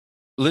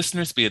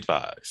Listeners be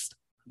advised.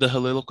 The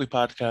Soliloquy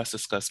podcast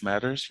discuss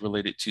matters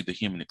related to the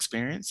human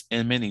experience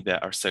and many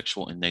that are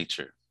sexual in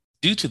nature.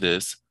 Due to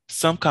this,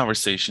 some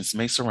conversations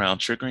may surround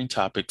triggering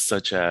topics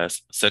such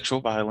as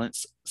sexual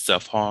violence,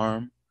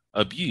 self-harm,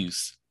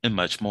 abuse, and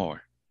much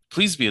more.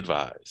 Please be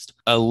advised,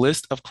 a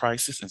list of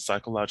crisis and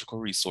psychological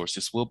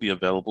resources will be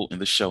available in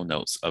the show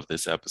notes of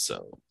this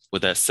episode.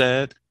 With that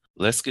said,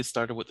 let's get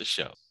started with the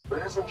show.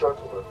 Ladies and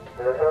gentlemen,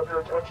 may I have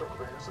your attention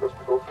please as we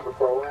go through the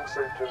following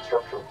safety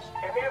instructions.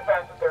 In the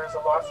event that there is a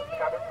loss of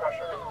cabin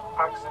pressure,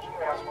 oxygen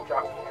mask will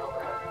drop from the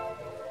overhead.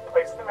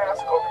 Place the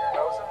mask over your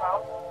nose and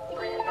mouth.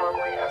 Breathe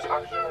normally as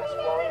oxygen is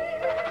flowing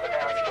even if the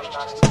mask is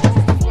not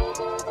inflated.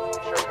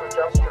 Be sure to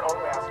adjust your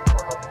own mask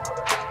before helping others.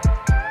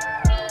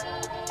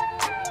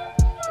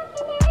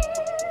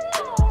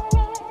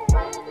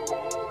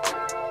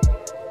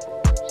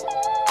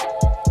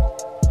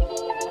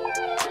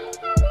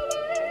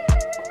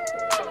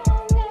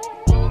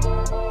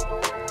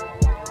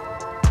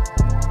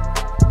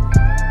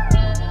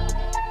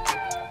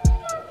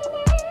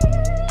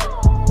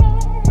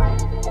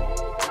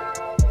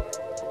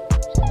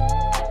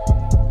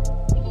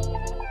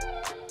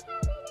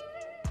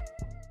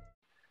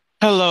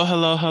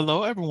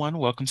 Hello, everyone.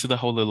 Welcome to the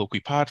Soliloquy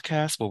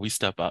podcast, where we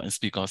step out and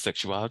speak on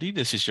sexuality.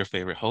 This is your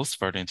favorite host,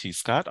 Verdon T.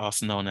 Scott,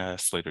 also known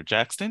as Slaytor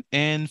Jackson,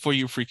 and for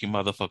you freaky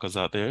motherfuckers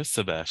out there,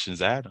 Sebastian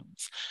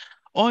Adams.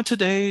 On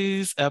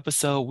today's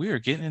episode, we are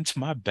getting into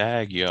my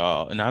bag,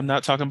 y'all, and I'm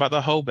not talking about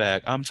the whole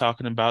bag. I'm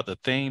talking about the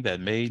thing that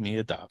made me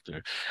a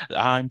doctor.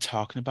 I'm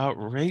talking about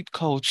rape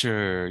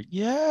culture.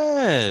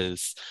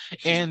 Yes.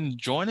 And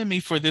joining me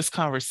for this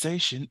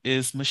conversation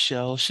is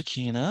Michelle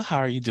Shakina. How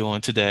are you doing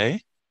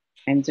today?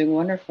 I'm doing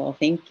wonderful.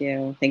 Thank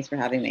you. Thanks for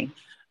having me.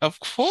 Of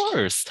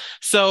course.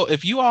 So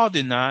if you all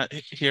did not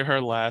hear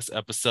her last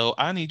episode,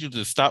 I need you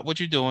to stop what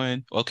you're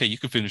doing. Okay, you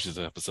can finish this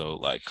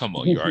episode. Like, come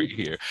on, you're already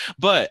here.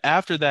 But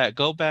after that,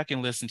 go back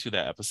and listen to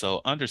that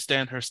episode.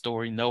 Understand her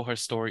story, know her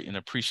story, and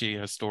appreciate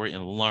her story,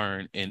 and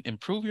learn and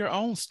improve your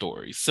own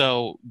story.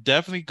 So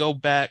definitely go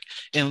back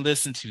and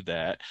listen to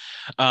that.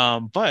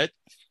 But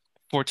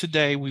for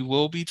today, we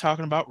will be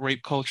talking about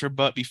rape culture,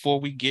 but before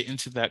we get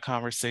into that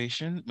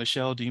conversation,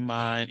 Michelle, do you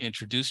mind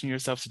introducing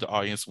yourself to the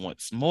audience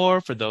once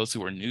more for those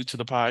who are new to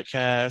the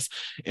podcast?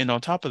 And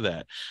on top of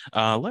that,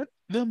 let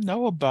them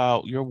know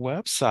about your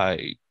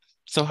website.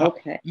 So,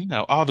 Okay.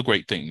 all the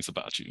great things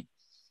about you.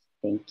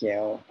 Thank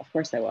you. Of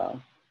course I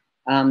will.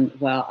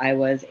 Well, I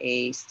was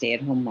a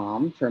stay-at-home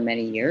mom for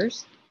many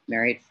years,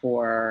 married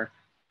for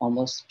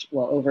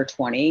over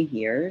 20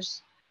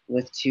 years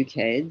with two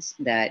kids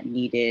that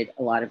needed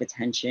a lot of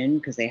attention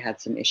because they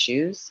had some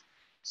issues.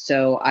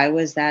 So I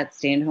was that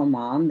stay-at-home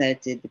mom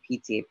that did the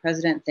PTA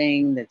president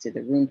thing, that did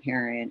the room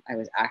parent. I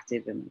was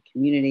active in the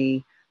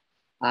community.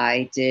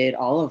 I did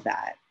all of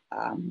that.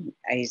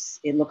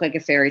 It looked like a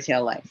fairy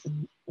tale life.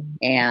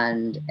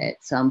 And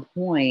at some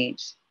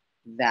point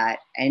that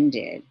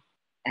ended,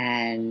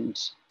 and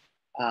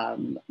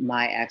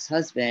my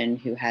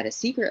ex-husband, who had a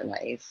secret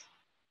life,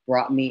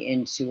 brought me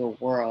into a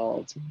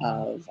world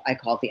of, I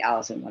call it the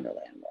Alice in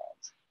Wonderland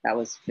world, that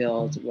was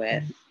filled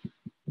with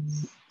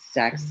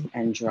sex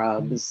and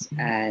drugs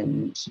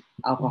and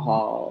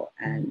alcohol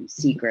and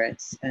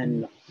secrets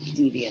and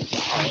deviance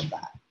and all of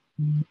that.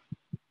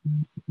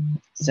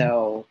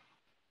 So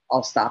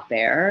I'll stop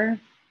there,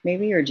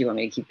 maybe, or do you want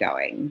me to keep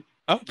going?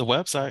 Oh, the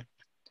website.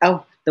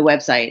 Oh, the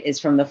website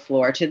is from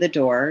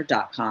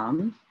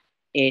thefloortothedoor.com.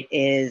 It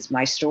is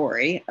my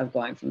story of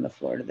going from the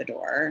floor to the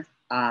door.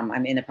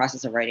 I'm in the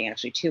process of writing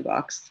actually 2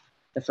 books.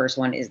 The first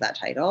one is that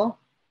title.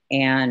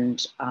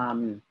 And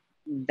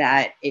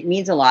that it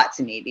means a lot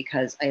to me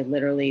because I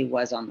literally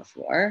was on the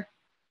floor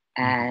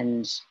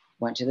and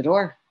went to the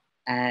door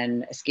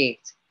and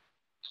escaped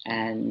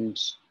and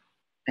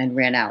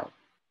ran out.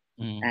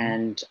 Mm-hmm.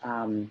 And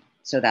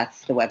so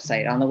that's the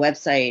website. On the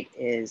website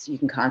you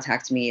can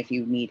contact me if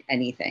you need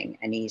anything,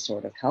 any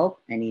sort of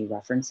help, any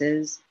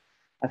references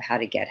of how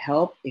to get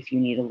help, if you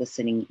need a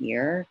listening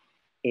ear,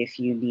 if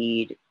you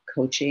need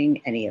coaching,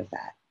 any of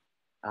that.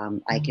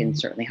 I can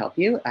certainly help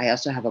you. I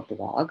also have a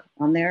blog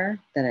on there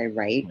that I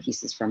write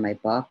pieces from my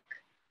book,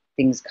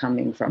 things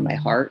coming from my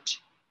heart.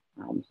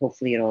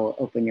 Hopefully it'll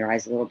open your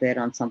eyes a little bit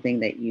on something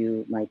that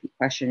you might be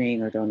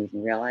questioning or don't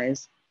even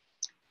realize.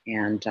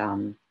 And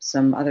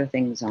some other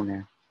things on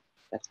there.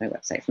 That's my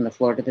website, from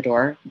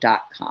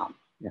thefloortothedoor.com.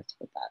 You have to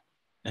put that.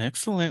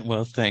 Excellent.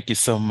 Well, thank you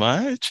so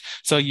much.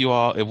 So you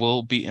all, it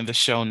will be in the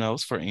show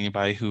notes for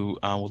anybody who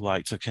would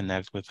like to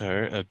connect with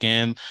her.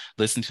 Again,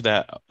 listen to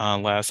that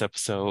last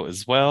episode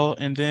as well.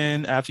 And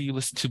then after you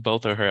listen to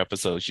both of her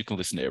episodes, you can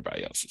listen to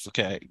everybody else's.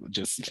 Okay.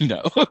 Just,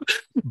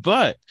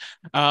 but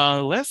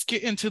let's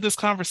get into this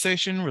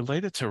conversation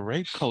related to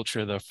rape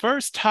culture. The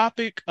first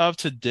topic of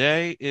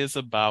today is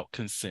about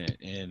consent,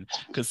 and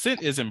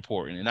consent is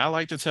important. And I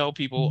like to tell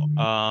people,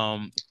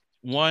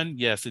 one,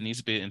 yes, it needs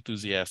to be an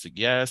enthusiastic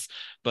yes,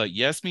 but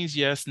yes means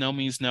yes, no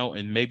means no,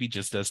 and maybe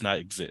just does not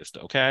exist.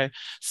 Okay.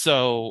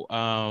 So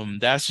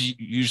that's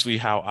usually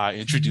how I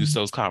introduce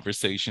those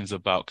conversations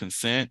about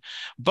consent.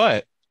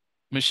 But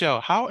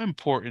Michelle, how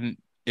important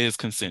is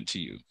consent to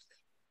you?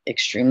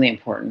 Extremely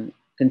important.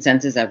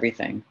 Consent is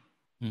everything.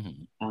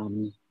 Mhm.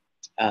 Um,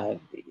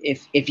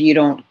 if you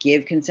don't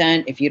give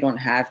consent, if you don't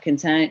have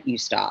consent, you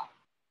stop.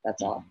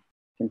 That's all. Mhm.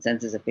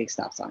 Consent is a big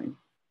stop sign.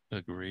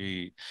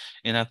 Agreed.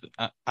 And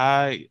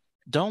I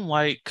don't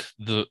like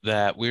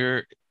that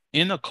we're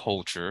in a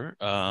culture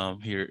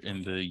here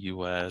in the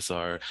US,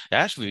 or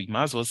actually you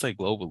might as well say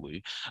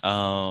globally,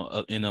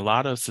 in a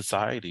lot of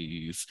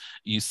societies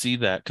you see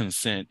that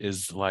consent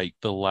is like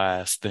the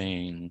last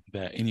thing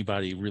that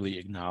anybody really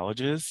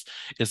acknowledges.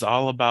 It's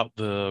all about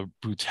the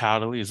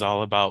brutality, it's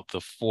all about the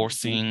Mhm.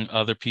 forcing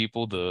other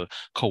people, the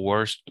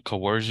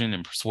coercion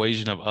and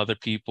persuasion of other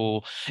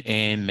people,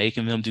 and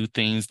making them do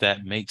things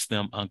that makes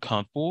them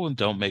uncomfortable and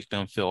don't make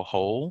them feel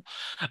whole.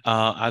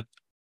 I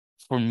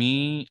For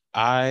me,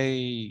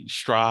 I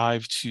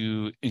strive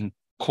to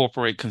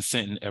incorporate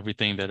consent in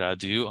everything that I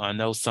do. I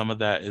know some of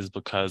that is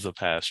because of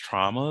past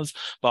traumas,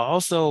 but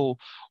also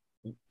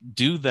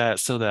do that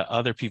so that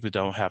other people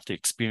don't have to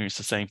experience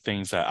the same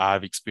things that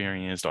I've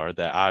experienced or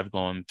that I've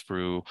gone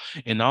through,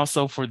 and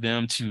also for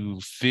them to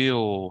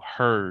feel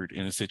heard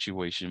in a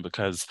situation.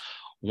 Because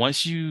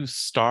once you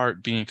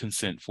start being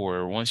consent for,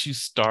 or once you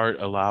start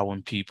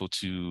allowing people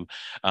to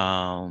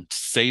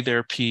say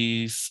their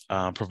piece,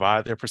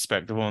 provide their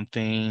perspective on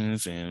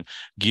things, and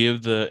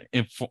give the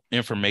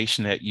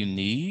information that you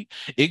need,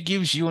 it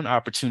gives you an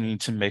opportunity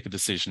to make a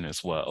decision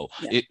as well.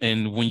 Yeah.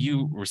 And when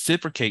you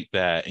reciprocate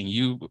that and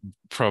you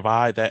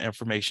provide that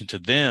information to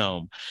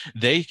them,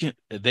 they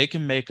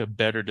can make a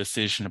better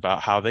decision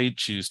about how they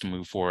choose to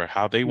move forward,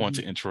 how they want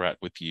Mhm. to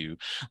interact with you.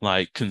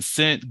 Like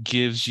consent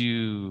gives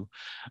you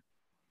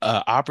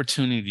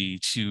opportunity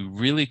to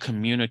really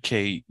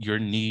communicate your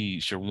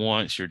needs, your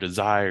wants, your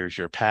desires,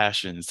 your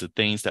passions, the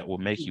things that will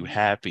make you Mhm.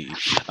 happy,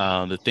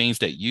 the things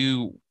that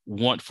you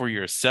want for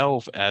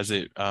yourself as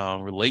it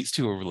relates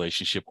to a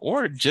relationship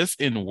or just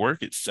in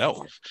work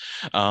itself.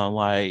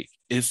 Like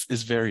it's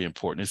very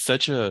important. It's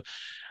such a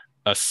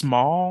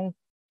small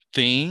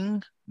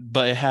thing,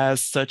 but it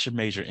has such a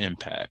major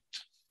impact.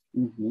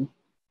 Mhm.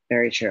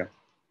 Very true.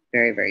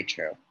 Very, very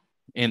true.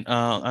 And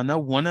I know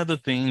one of the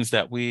things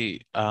that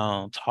we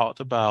talked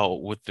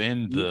about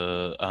within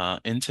the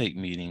intake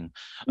meeting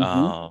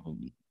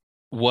Mm-hmm.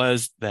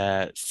 was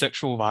that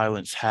sexual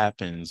violence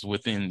happens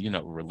within,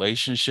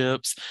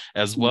 relationships,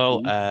 as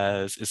well Mm-hmm.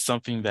 as it's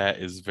something that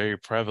is very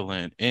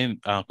prevalent in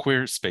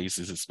queer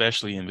spaces,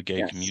 especially in the gay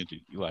Yes.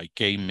 community, like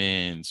gay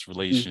men's Mm-hmm.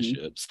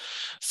 relationships.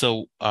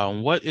 So,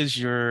 what is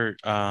your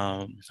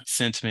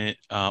sentiment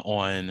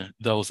on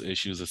those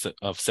issues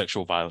of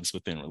sexual violence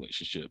within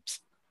relationships?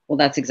 Well,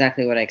 that's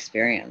exactly what I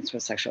experienced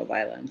with sexual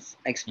violence.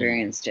 I Mm,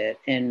 experienced it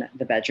in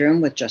the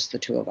bedroom with just the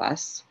two of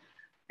us,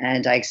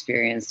 and I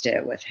experienced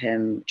it with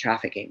him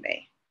trafficking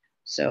me.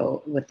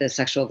 So, with the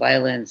sexual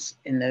violence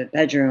in the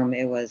bedroom,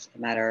 it was a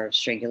matter of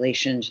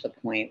strangulation to the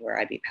point where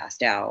I'd be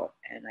passed out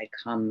and I'd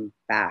come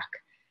back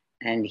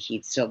and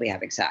he'd still be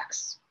having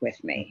sex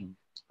with me.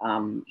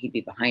 mhm, He'd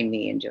be behind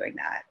me and doing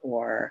that,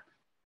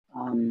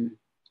 um,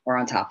 or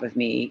on top of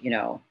me,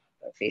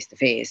 face to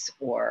face,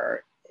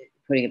 or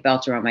putting a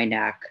belt around my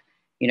neck,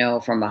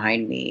 from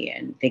behind me,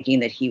 and thinking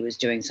that he was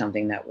doing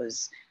something that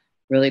was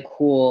really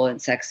cool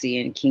and sexy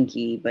and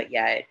kinky, but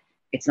yet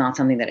it's not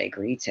something that I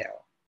agreed to.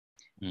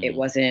 It mm,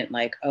 wasn't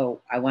like,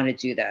 oh, I want to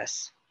do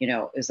this. It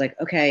was like,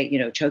 okay,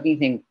 choking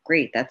thing,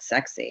 great, that's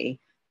sexy.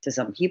 To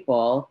some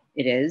people,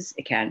 it is,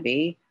 it can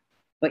be,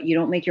 but you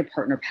don't make your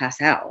partner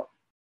pass out.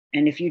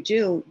 And if you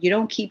do, you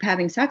don't keep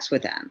having sex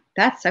with them.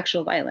 That's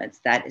sexual violence.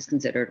 That is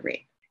considered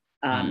rape.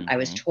 I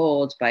was mhm,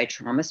 told by a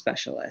trauma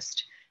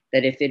specialist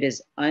that if it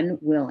is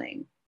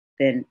unwilling,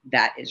 then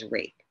that is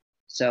rape.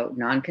 So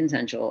non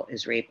consensual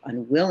is rape,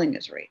 unwilling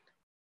is rape.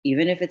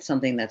 Even if it's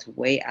something that's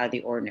way out of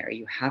the ordinary,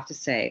 you have to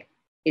say,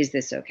 is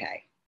this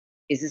okay?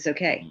 Is this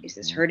okay? Is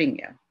this mhm, hurting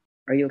you?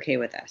 Are you okay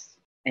with this?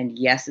 And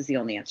yes is the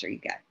only answer you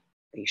get.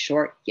 Are you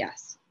sure?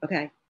 Yes.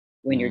 Okay.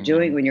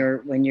 mhm,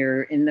 When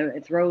you're in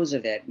the throes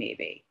of it,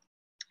 maybe,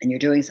 and you're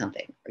doing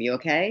something, are you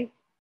okay?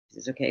 Is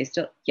this okay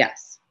still?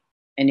 Yes.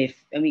 And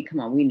if, I mean, come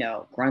on, we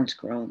know grunts,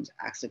 groans,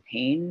 acts of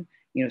pain,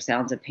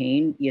 sounds of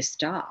pain, you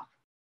stop.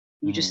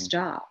 You just mhm,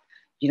 stop.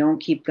 You don't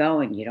keep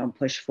going. You don't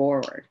push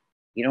forward.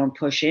 You don't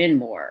push in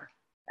more.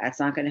 That's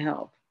not going to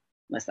help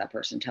unless that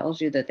person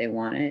tells you that they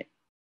want it.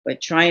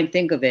 But try and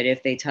think of it.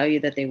 If they tell you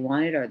that they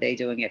want it, are they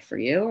doing it for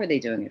you or are they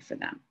doing it for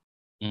them?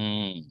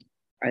 mm,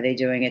 Are they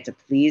doing it to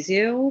please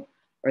you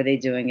or are they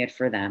doing it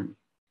for them?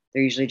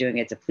 They're usually doing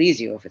it to please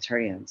you if it's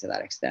hurting them to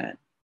that extent,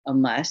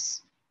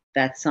 unless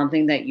that's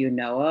something that you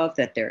know of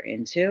that they're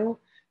into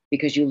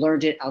because you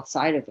learned it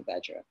outside of the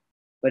bedroom.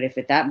 But if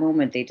at that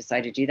moment they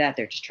decide to do that,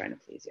 they're just trying to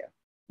please you.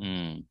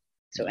 mm.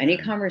 So any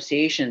Yeah.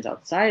 conversations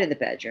outside of the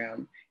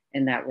bedroom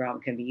in that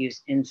realm can be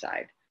used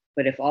inside.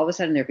 But if all of a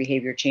sudden their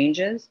behavior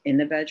changes in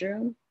the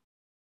bedroom,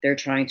 they're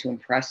trying to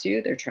impress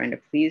you, they're trying to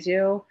please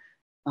you,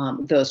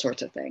 those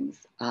sorts of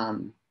things.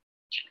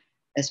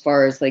 As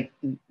far as like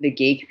the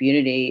gay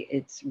community,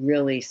 it's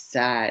really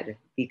sad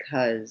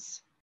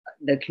because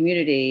the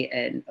community,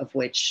 and of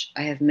which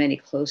I have many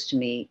close to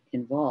me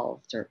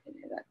involved or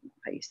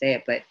you say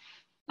it, but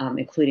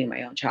including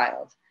my own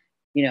child.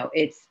 You know,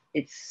 it's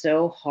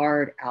so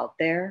hard out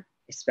there,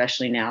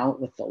 especially now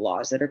with the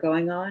laws that are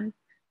going on.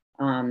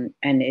 And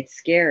it's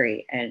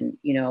scary. And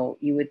you know,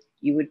 you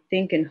would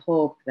think and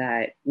hope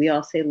that we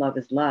all say love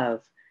is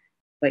love,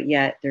 but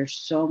yet there's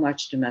so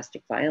much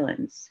domestic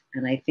violence.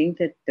 And I think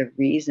that the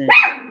reason,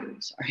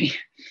 sorry,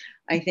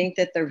 I think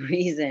that the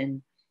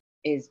reason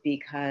is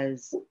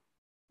because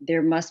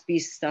there must be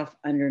stuff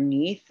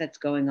underneath that's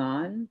going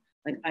on.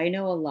 Like I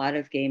know a lot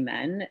of gay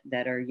men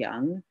that are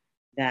young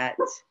that,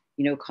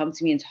 you know, come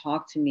to me and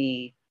talk to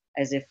me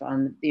as if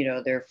I'm, you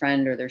know, their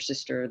friend or their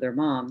sister or their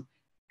mom.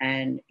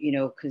 And, you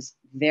know, because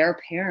their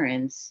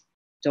parents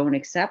don't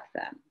accept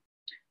them.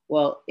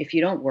 Well, if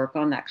you don't work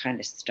on that kind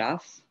of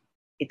stuff,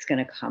 it's going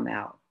to come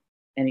out.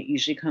 And it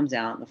usually comes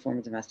out in the form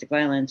of domestic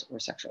violence or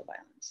sexual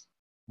violence.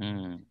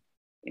 Mm.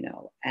 You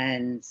know,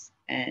 and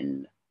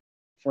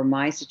for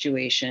my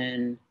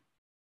situation,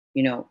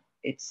 you know,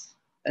 it's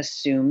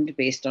assumed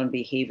based on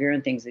behavior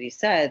and things that he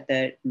said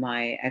that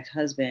my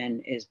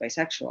ex-husband is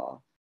bisexual,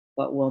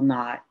 but will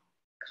not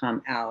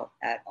come out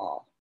at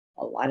all.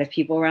 A lot of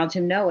people around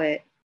him know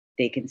it.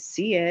 They can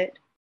see it.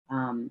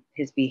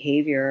 His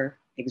behavior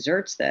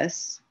exerts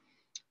this,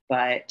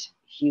 but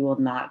he will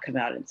not come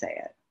out and say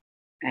it.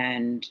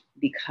 And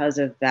because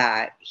of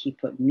that, he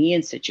put me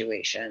in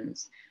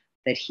situations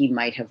that he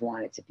might have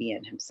wanted to be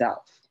in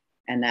himself.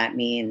 And that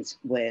means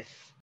with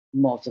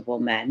multiple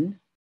men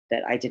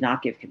that I did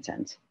not give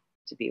consent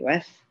to be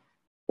with,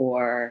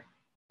 or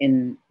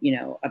in, you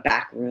know, a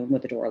back room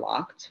with the door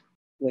locked,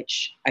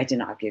 which I did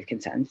not give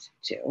consent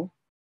to,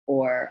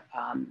 or,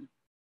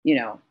 you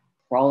know,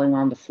 crawling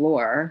on the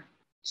floor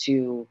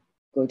to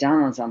go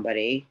down on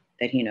somebody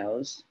that he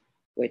knows,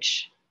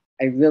 which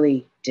I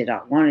really did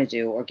not want to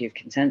do or give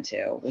consent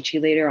to, which he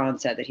later on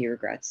said that he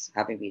regrets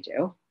having me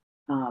do.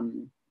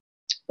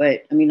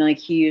 But I mean, like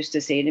he used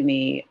to say to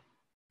me,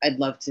 I'd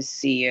love to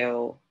see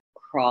you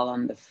crawl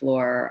on the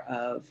floor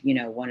of, you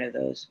know, one of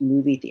those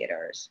movie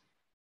theaters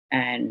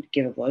and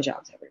give a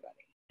blowjob to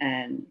everybody.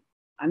 And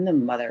I'm the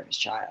mother of his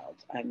child.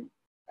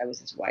 I was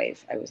his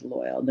wife. I was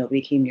loyal.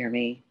 Nobody came near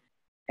me.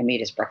 I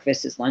made his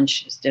breakfast, his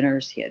lunch, his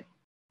dinners. He had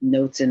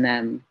notes in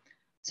them.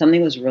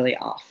 Something was really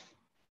off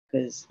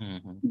because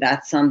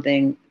that's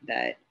something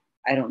that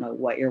I don't know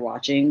what you're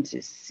watching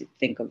to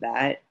think of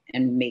that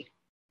and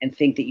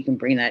think that you can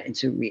bring that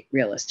into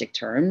realistic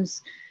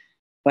terms,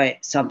 but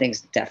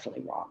something's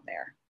definitely wrong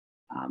there.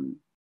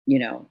 You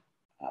know,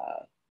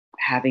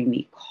 having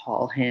me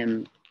call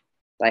him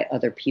by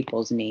other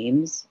people's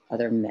names,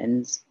 other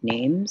men's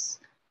names,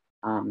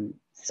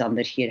 some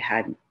that he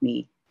had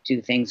me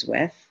do things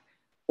with,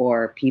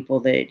 or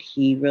people that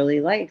he really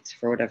liked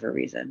for whatever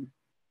reason,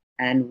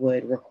 and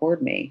would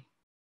record me.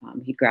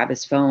 He'd grab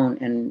his phone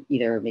and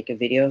either make a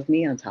video of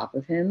me on top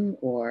of him,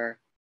 or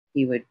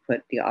he would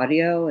put the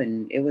audio,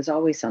 and it was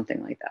always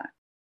something like that.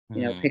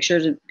 You know,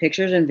 pictures and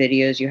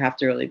videos, you have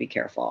to really be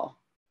careful.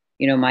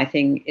 You know, my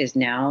thing is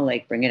now,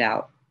 like, bring it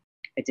out.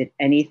 I did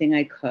anything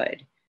I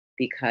could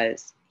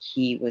because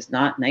he was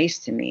not nice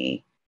to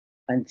me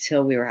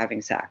until we were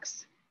having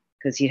sex,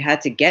 because he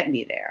had to get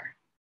me there.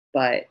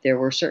 But there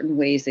were certain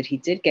ways that he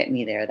did get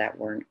me there that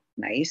weren't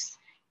nice.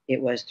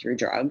 It was through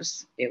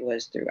drugs. It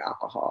was through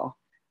alcohol.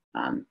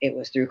 It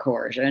was through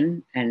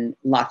coercion and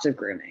lots of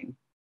grooming.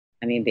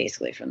 I mean,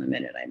 basically from the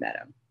minute I met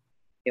him,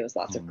 it was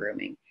lots of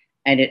grooming.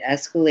 And it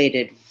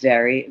escalated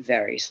very,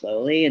 very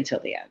slowly until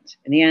the end.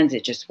 In the end,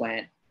 it just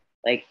went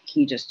like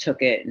he just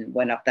took it and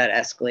went up that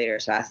escalator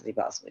as fast as he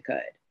possibly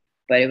could.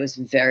 But it was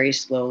very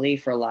slowly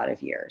for a lot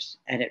of years.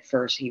 And at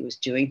first, he was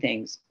doing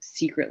things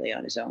secretly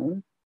on his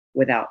own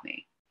without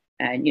me.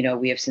 And, you know,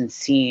 we have since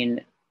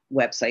seen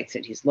websites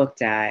that he's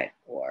looked at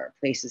or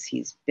places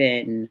he's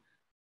been,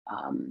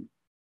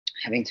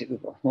 having to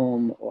Uber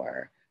home,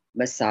 or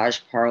massage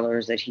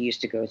parlors that he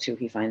used to go to.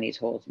 He finally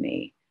told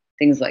me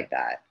things like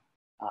that.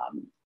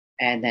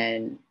 And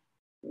then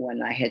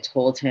when I had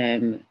told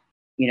him,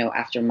 you know,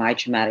 after my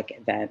traumatic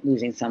event,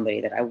 losing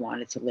somebody that I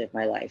wanted to live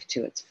my life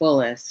to its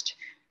fullest,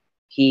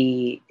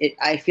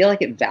 I feel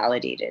like it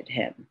validated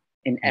him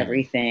in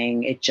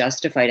everything. It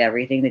justified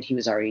everything that he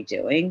was already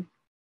doing,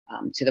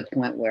 to the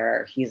point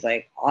where he's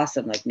like,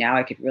 awesome, like now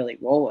I could really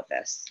roll with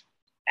this.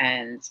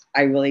 And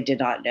I really did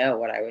not know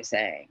what I was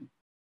saying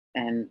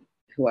and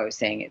who I was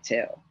saying it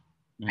to.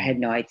 I had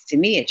no idea. To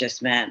me, it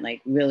just meant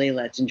like, really,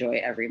 let's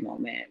enjoy every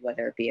moment,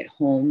 whether it be at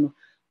home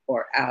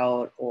or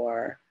out,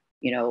 or,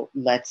 you know,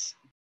 let's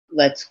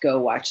go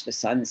watch the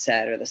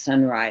sunset or the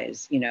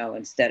sunrise, you know,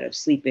 instead of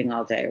sleeping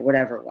all day or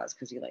whatever it was,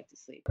 because he liked to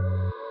sleep.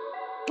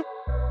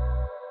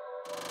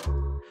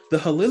 The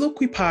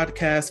Holiloquy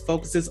podcast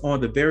focuses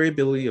on the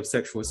variability of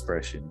sexual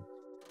expression.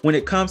 When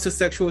it comes to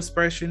sexual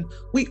expression,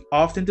 we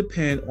often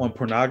depend on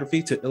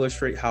pornography to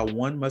illustrate how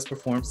one must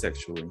perform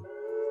sexually.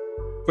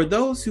 For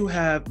those who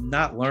have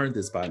not learned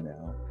this by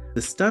now,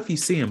 the stuff you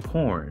see in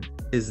porn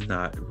is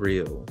not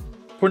real.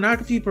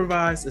 Pornography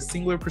provides a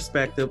singular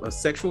perspective of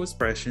sexual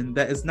expression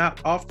that is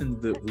not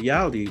often the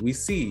reality we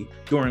see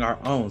during our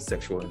own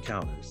sexual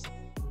encounters.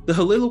 The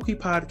Soliloquy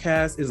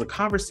podcast is a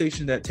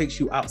conversation that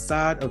takes you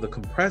outside of the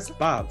compressed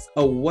box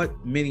of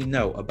what many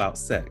know about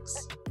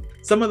sex.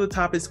 Some of the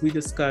topics we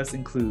discuss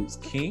includes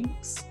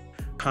kinks,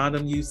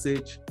 condom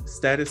usage,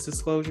 status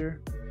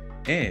disclosure,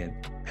 and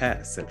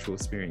past sexual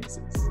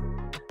experiences.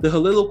 The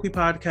Soliloquy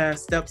podcast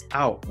steps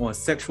out on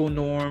sexual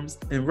norms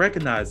and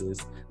recognizes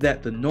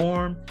that the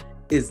norm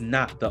is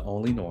not the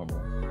only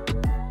normal.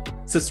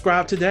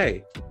 Subscribe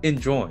today and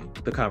join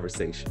the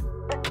conversation.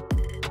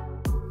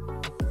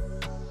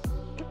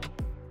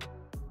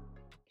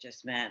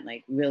 Just meant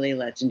like, really,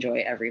 let's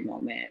enjoy every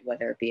moment,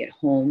 whether it be at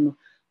home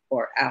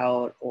or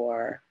out,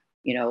 or,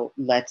 you know,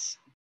 let's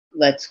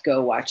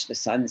go watch the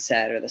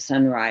sunset or the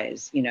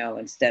sunrise, you know,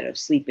 instead of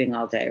sleeping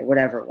all day or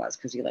whatever it was,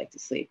 because you like to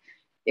sleep.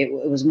 It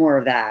was more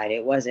of that.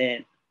 It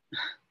wasn't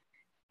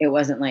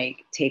like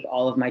take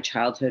all of my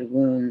childhood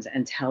wounds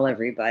and tell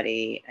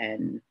everybody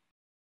and,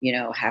 you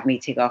know, have me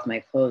take off my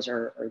clothes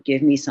or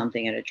give me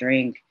something and a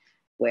drink,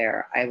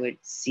 where I would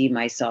see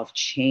myself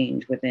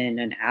change within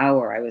an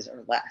hour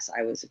or less.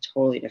 I was a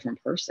totally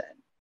different person.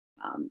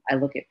 I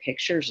look at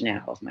pictures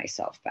now of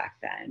myself back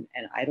then,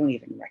 and I don't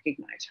even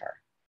recognize her.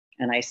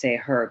 And I say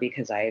her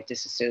because I have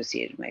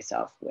disassociated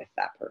myself with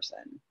that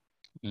person.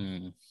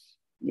 Mm.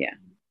 Yeah.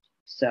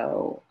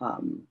 So,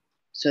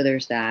 so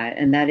there's that.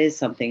 And that is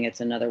something,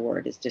 it's another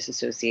word, is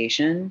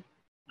disassociation.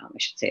 I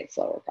should say it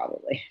slower,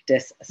 probably.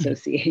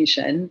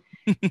 Disassociation.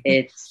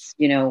 It's,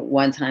 you know,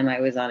 one time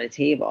I was on a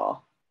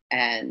table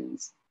and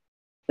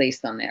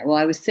placed on there. Well,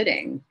 I was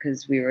sitting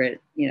because we were at,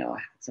 you know,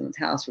 at someone's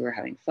house, we were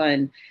having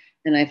fun.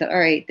 And I thought, all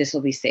right, this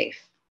will be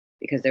safe,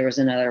 because there was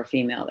another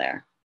female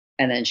there.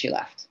 And then she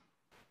left.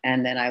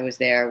 And then I was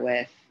there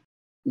with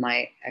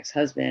my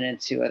ex-husband and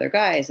two other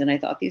guys. And I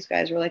thought these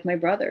guys were like my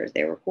brothers.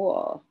 They were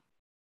cool.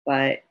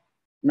 But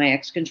my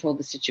ex controlled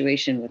the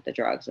situation with the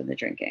drugs and the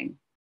drinking.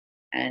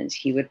 And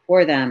he would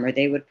pour them, or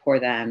they would pour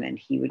them, and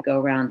he would go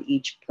around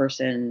each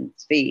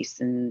person's face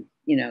and,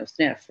 you know,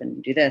 sniff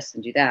and do this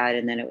and do that.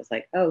 And then it was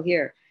like, oh,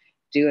 here,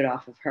 do it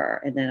off of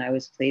her. And then I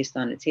was placed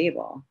on a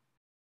table.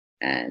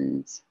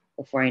 And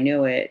before I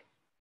knew it,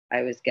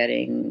 I was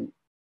getting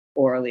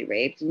orally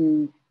raped,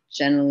 and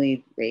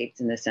generally raped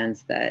in the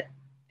sense that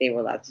they were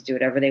allowed to do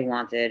whatever they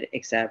wanted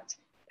except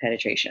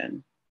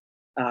penetration,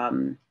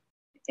 in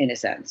a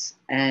sense.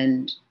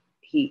 And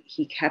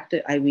he kept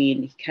it. I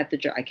mean,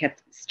 I kept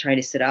trying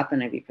to sit up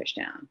and I'd be pushed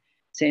down,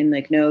 saying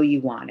like, no,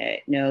 you want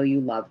it. No,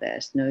 you love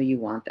this. No, you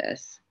want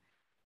this.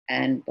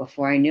 And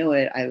before I knew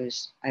it, I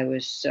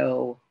was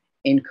so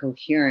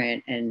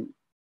incoherent and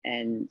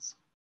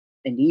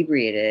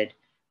inebriated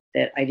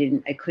that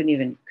I couldn't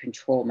even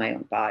control my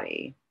own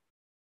body,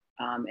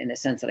 in the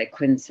sense that I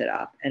couldn't sit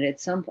up. And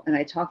at some point, and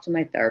I talked to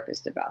my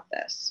therapist about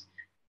this,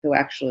 who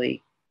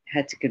actually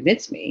had to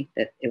convince me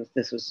that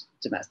this was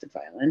domestic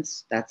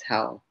violence. That's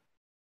how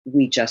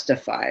we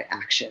justify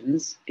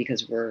actions,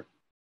 because we're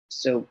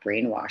so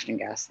brainwashed and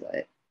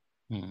gaslit.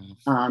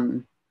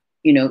 Mm.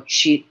 You know,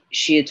 she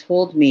had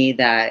told me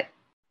that,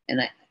 and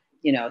I,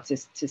 you know,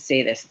 to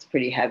say this, it's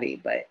pretty heavy,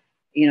 but,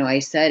 you know, I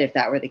said, if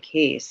that were the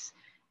case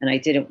and I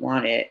didn't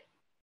want it,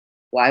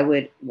 why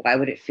would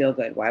it feel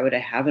good? Why would I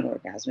have an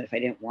orgasm if I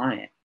didn't want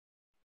it?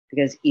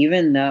 Because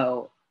even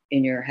though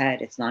in your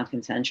head it's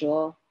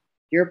non-consensual,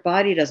 your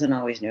body doesn't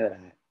always know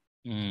that.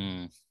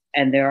 Mm.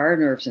 And there are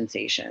nerve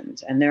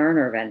sensations and there are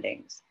nerve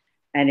endings.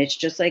 And it's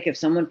just like if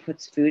someone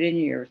puts food in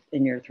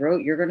your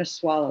throat, you're going to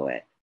swallow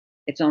it.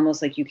 It's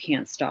almost like you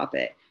can't stop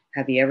it.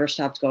 Have you ever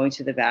stopped going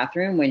to the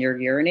bathroom when you're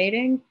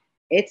urinating?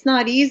 It's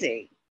not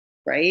easy,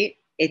 right?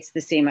 It's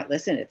the same.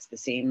 Listen, it's the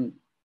same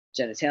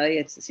genitalia.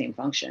 It's the same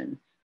function.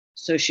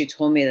 So she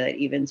told me that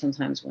even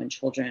sometimes when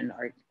children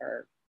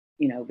are,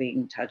 you know,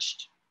 being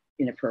touched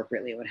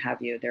inappropriately, what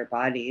have you, their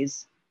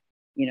bodies,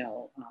 you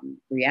know,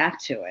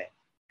 react to it.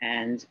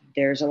 And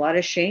there's a lot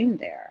of shame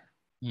there.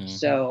 Mm-hmm.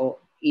 So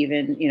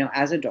even, you know,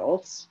 as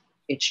adults,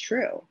 it's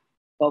true.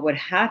 But what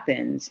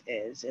happens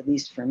is, at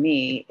least for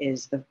me,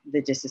 is the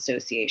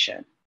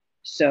disassociation.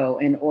 So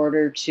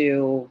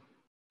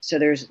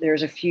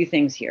there's a few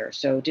things here.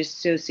 So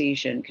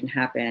disassociation can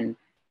happen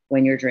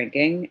when you're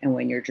drinking and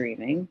when you're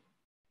dreaming.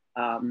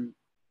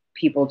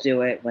 People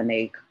do it when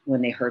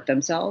they hurt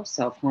themselves,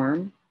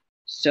 self-harm.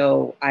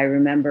 So I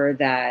remember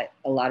that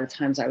a lot of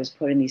times I was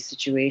put in these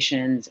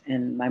situations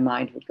and my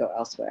mind would go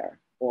elsewhere,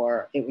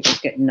 or it would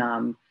just get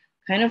numb.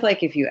 Kind of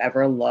like if you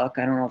ever look,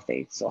 I don't know if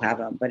they still have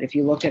them, but if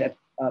you look at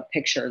a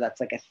picture that's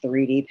like a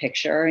 3D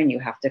picture and you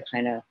have to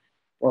kind of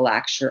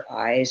relax your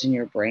eyes and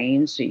your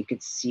brain so you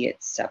could see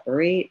it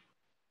separate,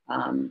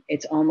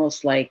 it's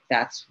almost like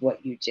that's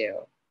what you do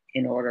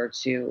in order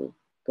to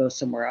go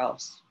somewhere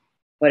else.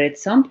 But at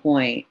some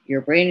point,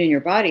 your brain and your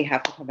body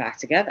have to come back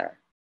together.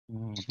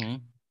 Mm-hmm.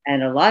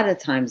 And a lot of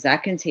times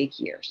that can take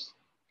years,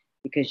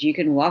 because you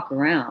can walk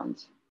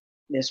around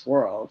this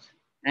world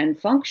and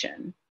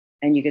function,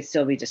 and you could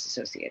still be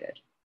disassociated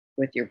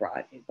with your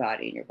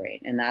body and your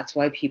brain. And that's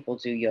why people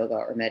do yoga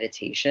or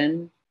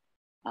meditation.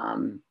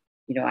 You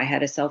know, I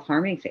had a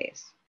self-harming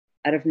phase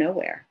out of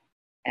nowhere,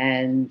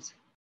 and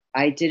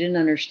I didn't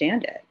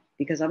understand it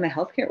because I'm a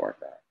healthcare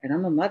worker and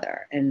I'm a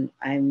mother, and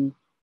I'm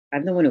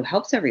the one who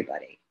helps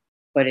everybody.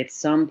 But at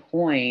some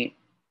point,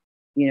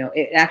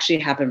 it actually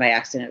happened by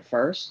accident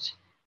first.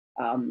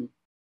 Um,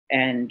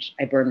 and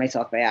I burned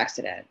myself by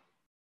accident.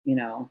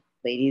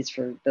 Ladies,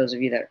 for those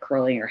of you that are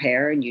curling your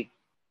hair and you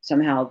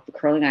somehow the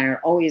curling iron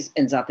always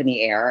ends up in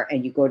the air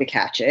and you go to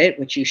catch it,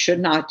 which you should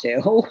not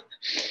do.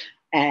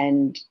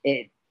 And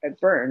it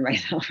burned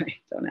myself, right?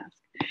 Don't ask.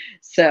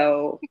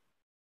 So,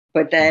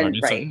 but then,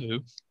 Learning something right, new.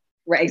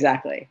 right,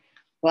 exactly.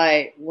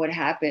 But what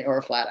happened, or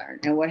a flat iron,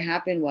 and what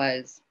happened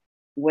was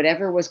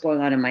whatever was going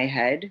on in my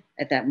head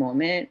at that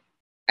moment,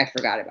 I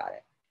forgot about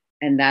it.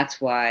 And that's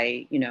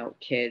why,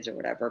 kids or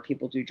whatever,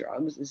 people do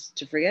drugs is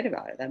to forget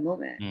about it, that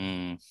moment.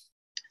 Mm,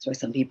 That's why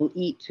some people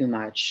eat too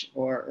much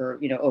or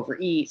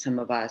overeat, some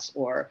of us,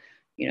 or,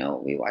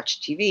 we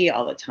watch TV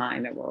all the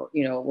time and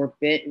we're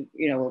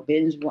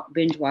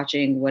binge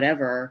watching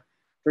whatever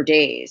for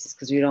days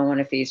because we don't want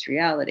to face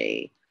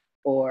reality.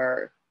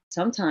 Or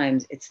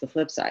sometimes it's the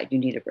flip side. You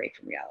need a break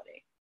from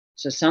reality.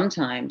 So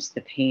sometimes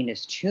the pain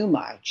is too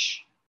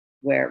much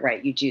where,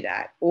 right, you do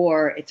that.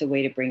 Or it's a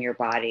way to bring your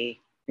body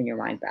and your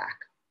mind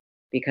back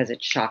because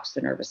it shocks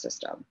the nervous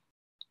system,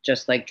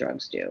 just like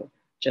drugs do,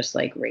 just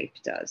like rape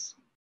does.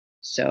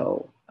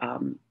 So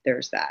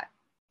there's that.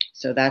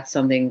 So that's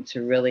something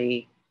to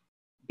really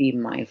be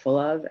mindful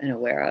of and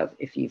aware of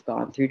if you've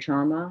gone through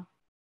trauma.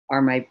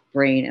 Are my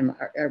brain and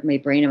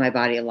my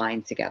body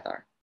aligned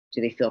together?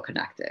 Do they feel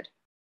connected?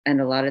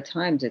 And a lot of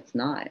times it's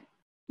not.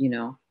 You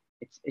know,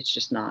 it's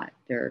just not.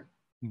 They're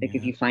like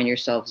if yeah. you find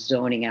yourself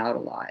zoning out a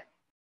lot,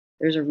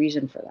 there's a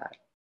reason for that.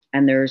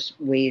 And there's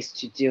ways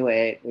to do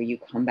it where you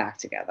come back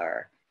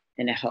together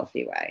in a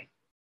healthy way.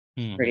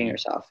 Hmm. Hurting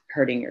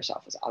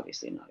yourself is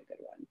obviously not a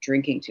good one.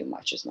 Drinking too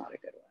much is not a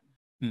good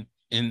one.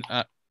 And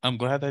I'm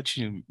glad that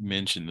you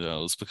mentioned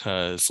those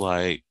because,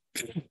 like,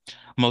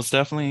 most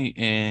definitely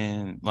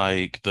in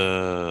like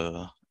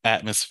the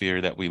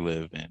atmosphere that we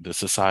live in, the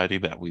society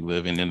that we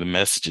live in, and the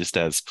messages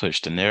that's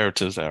pushed, the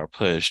narratives that are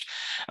pushed,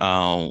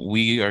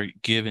 we are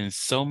given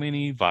so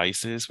many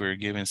vices. We're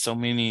given so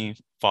many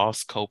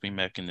false coping Yeah.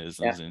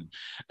 mechanisms,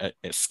 and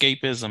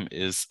escapism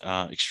is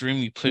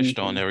extremely pushed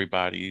on Mm-hmm.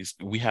 everybody's.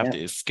 We have to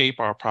Yep. escape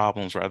our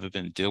problems rather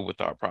than deal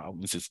with our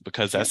problems. It's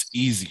because that's Yes.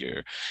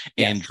 easier.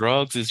 And Yes.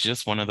 drugs is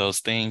just one of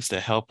those things to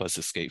help us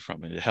escape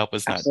from it, to help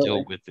us not deal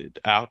Absolutely. with it.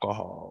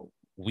 Alcohol,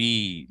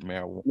 weed,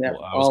 marijuana, Yep.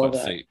 well, I was All of about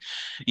to that. say,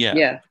 yeah,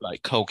 Yeah.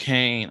 like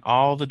cocaine,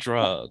 all the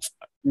drugs,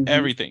 Mm-hmm.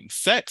 everything,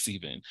 sex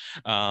even,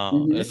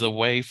 Mm-hmm. is a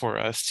way for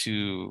us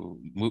to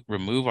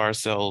remove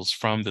ourselves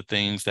from the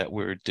things that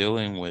we're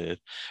dealing with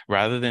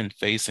rather than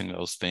facing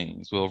those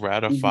things. We'll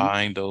rather Mm-hmm.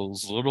 find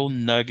those little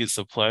nuggets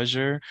of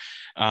pleasure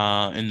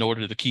in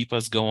order to keep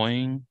us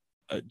going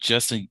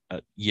just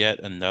yet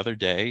another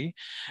day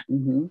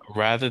Mm-hmm.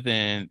 rather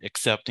than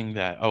accepting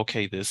that,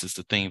 okay, this is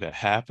the thing that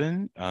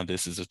happened.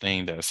 This is the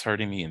thing that's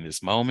hurting me in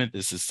this moment.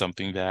 This is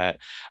something that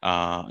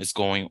is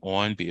going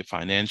on, be it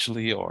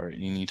financially or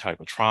any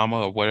type of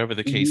trauma or whatever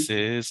the Mm-hmm. case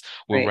is.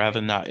 We'll Right.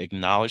 rather not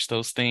acknowledge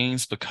those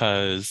things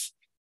because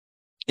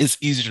it's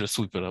easier to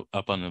sweep it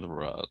up under the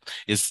rug.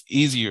 It's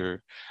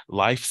easier.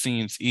 Life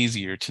seems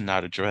easier to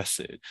not address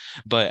it.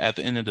 But at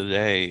the end of the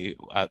day,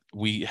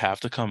 we have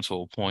to come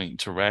to a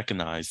point to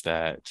recognize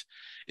that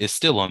it's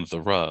still under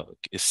the rug.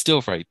 It's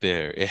still right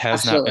there. It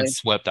has not been Absolutely.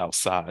 swept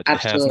outside. It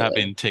has not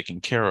Absolutely. been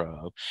taken care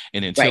of.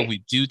 And until Right. we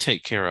do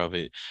take care of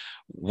it,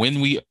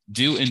 when we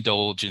do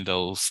indulge in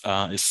those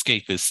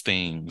escapist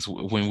things,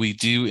 when we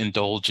do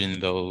indulge in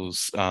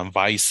those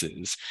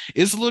vices,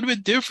 it's a little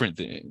bit different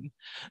then.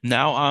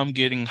 Now I'm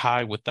getting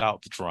high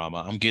without the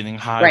drama. I'm getting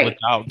high Right.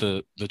 without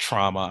the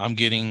trauma.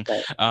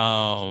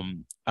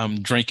 Right.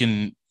 I'm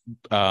drinking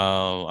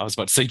I was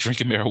about to say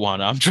drinking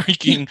marijuana. I'm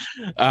drinking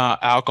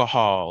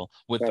alcohol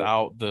Right.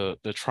 without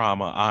the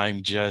trauma.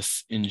 I'm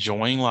just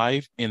enjoying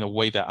life in a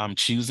way that I'm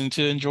choosing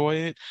to enjoy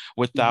it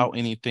Mm-hmm. without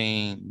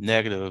anything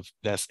negative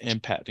that's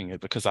impacting it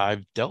because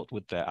I've dealt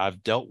with that.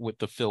 I've dealt with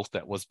the filth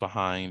that was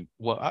behind.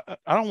 Well,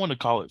 I don't want to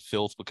call it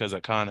filth because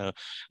it kind of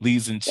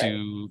leads Right.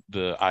 into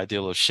the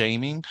ideal of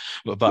shaming,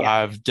 but Yeah.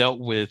 I've dealt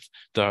with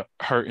the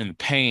hurt and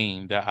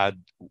pain that I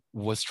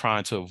was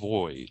trying to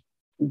avoid.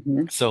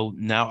 Mm-hmm. So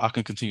now I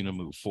can continue to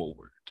move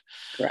forward.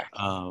 Correct.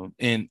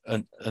 And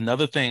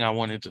another thing I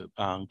wanted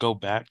to go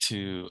back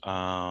to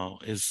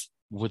is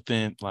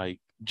within like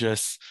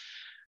just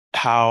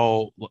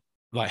how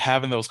like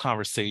having those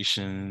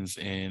conversations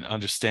and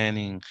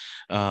understanding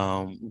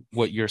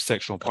what your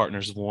sexual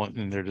partners want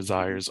and their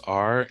desires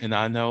are. And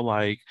I know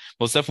like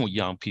most definitely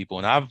young people,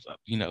 and I've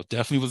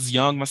definitely was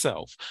young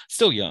myself,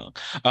 still young.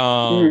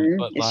 Mm-hmm.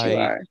 But Yes, you like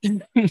are.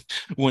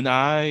 when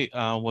I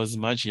was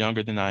much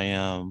younger than I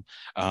am,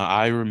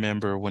 I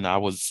remember when I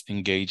was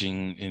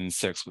engaging in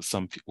sex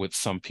with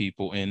some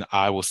people, and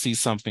I will see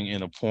something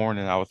in a porn,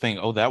 and I would think,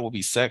 "Oh, that will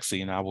be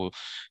sexy," and I will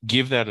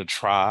give that a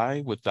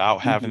try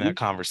without having Mm-hmm. that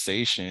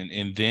conversation,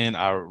 and then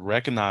I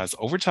recognize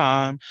over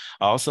time,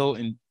 I also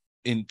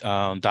in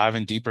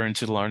diving deeper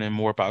into learning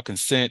more about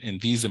consent and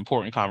these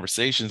important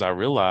conversations, I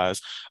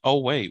realized, oh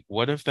wait,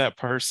 what if that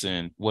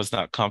person was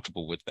not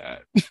comfortable with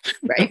that?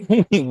 Right.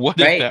 What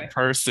if Right. that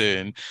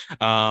person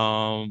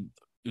um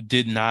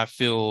did not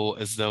feel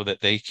as though that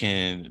they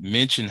can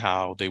mention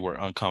how they were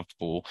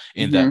uncomfortable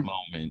in that Mm-hmm.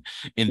 moment?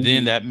 And then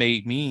Mm-hmm. that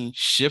made me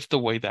shift the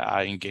way that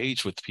I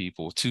engage with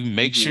people to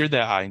make Mm-hmm. sure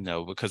that I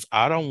know, because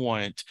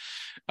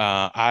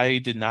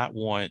I did not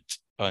want,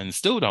 and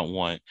still don't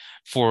want,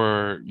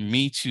 for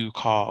me to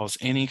cause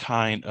any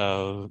kind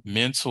of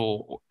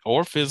mental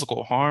or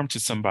physical harm to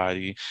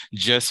somebody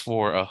just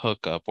for a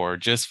hookup or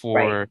just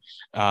Right. for,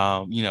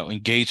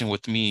 engaging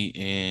with me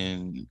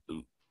in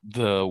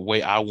the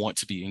way I want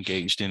to be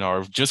engaged in,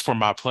 or just for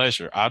my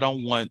pleasure. I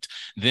don't want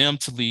them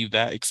to leave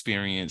that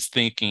experience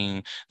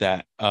thinking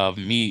that of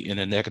me in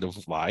a negative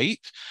light,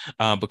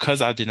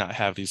 because I did not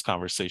have these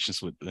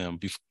conversations with them,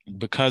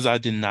 because I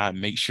did not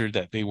make sure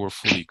that they were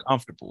fully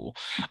comfortable.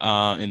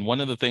 And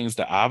one of the things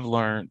that I've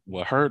learned,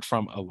 well, heard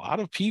from a lot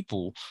of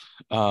people,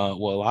 a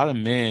lot of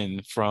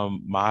men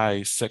from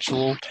my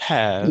sexual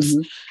past,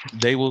 Mm-hmm.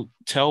 they will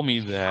tell me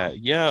that,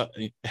 yeah,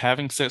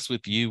 having sex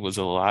with you was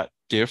a lot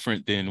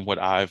different than what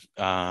I've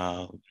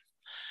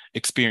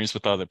experienced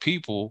with other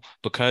people,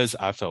 because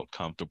I felt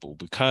comfortable,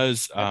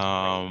 because That's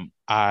great.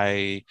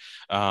 I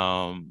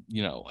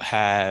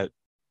had,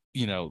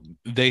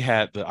 they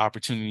had the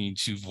opportunity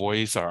to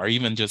voice or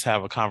even just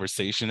have a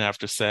conversation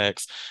after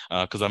sex,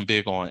 because I'm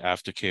big on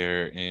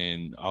aftercare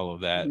and all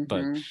of that.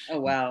 But Mm-hmm. Oh,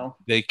 wow.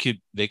 they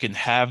can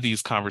have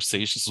these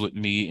conversations with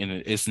me, and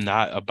it's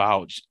not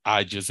about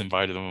I just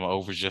invited them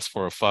over just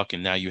for a fuck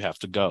and now you have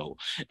to go.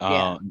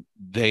 Yeah.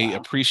 They Wow.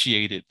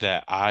 appreciated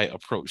that I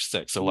approach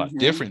sex a lot Mm-hmm.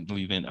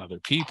 differently than other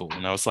people,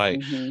 and I was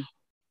like, Mm-hmm.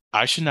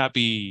 I should not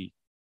be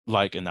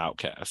like an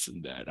outcast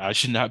in that. I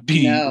should not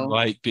be No.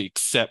 like the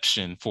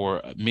exception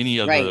for many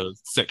of Right. the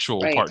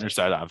sexual Right. partners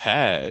that I've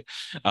had.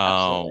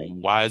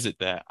 Absolutely. Why is it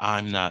that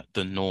I'm not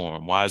the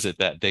norm? Why is it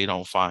that they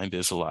don't find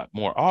this a lot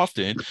more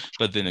often?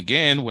 But then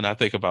again, when I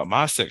think about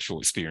my sexual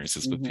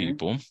experiences with Mm-hmm.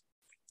 people,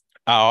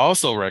 I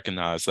also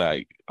recognize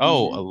like,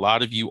 oh, Mm-hmm. a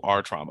lot of you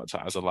are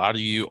traumatized. A lot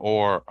of you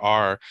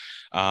are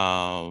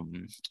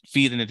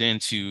feeding it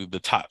into the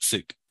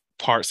toxic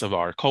parts of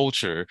our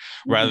culture,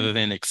 Mm-hmm. rather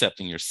than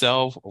accepting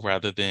yourself,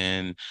 rather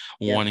than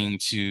Yep. wanting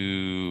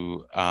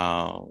to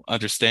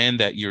understand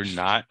that you're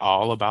not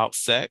all about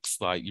sex.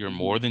 Like, you're Mm-hmm.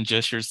 more than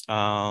just your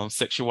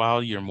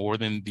sexuality. You're more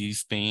than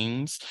these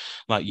things.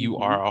 Like, you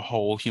Mm-hmm. are a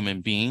whole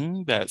human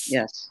being that's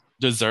Yes.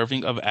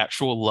 deserving of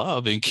actual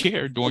love and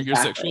care during your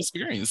sexual Exactly.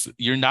 experience.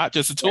 You're not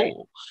just a Right.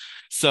 tool.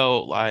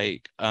 So,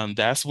 like,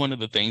 that's one of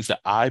the things that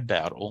I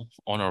battle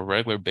on a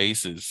regular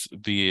basis,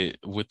 be it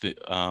with the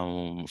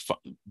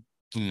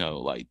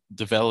like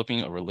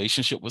developing a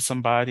relationship with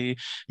somebody,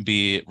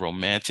 be it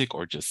romantic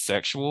or just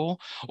sexual,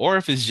 or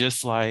if it's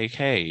just like,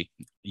 hey,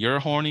 you're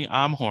horny,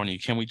 I'm horny.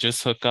 Can we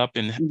just hook up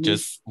and Mm-hmm.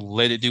 just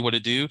let it do what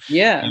it do?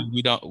 Yeah. And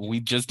we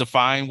just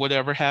define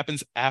whatever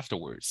happens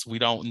afterwards. We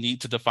don't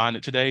need to define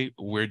it today.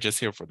 We're just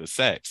here for the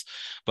sex.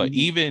 But Mm-hmm.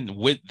 even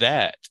with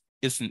that,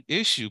 it's an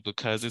issue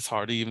because it's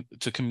hard to even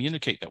to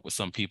communicate that with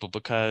some people,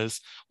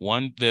 because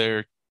one,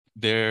 their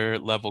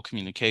level of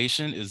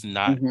communication is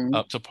not Mm-hmm.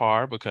 up to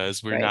par,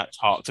 because we're Right. not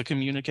taught to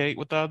communicate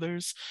with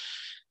others.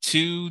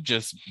 Two,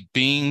 just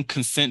being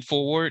consent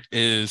forward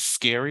is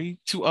scary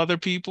to other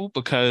people,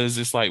 because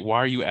it's like, why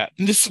are you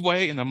acting this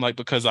way? And I'm like,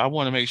 because I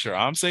want to make sure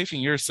I'm safe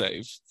and you're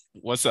safe.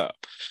 What's up?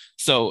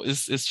 So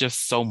it's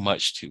just so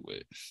much to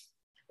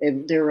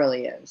it. There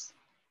really is.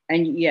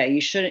 And yeah, you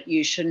shouldn't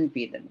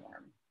be the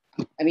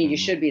norm. I mean, you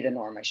Hmm. should be the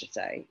norm, I should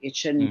say. It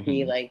shouldn't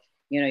be Hmm. like,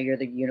 you're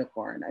the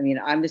unicorn. I mean,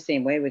 I'm the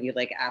same way with you.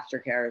 Like,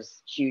 aftercare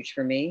is huge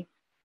for me.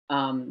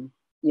 Um,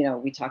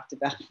 we talked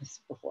about this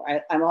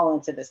before. I'm all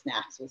into the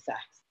snacks with sex,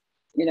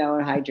 and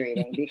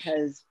hydrating,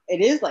 because it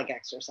is like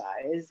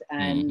exercise,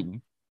 and Hmm.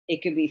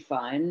 it could be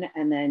fun.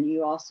 And then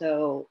you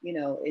also,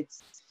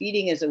 it's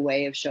feeding is a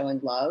way of showing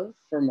love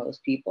for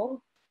most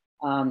people.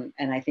 And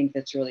I think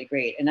that's really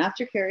great. And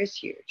aftercare is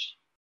huge.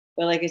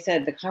 But like I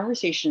said, the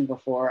conversation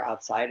before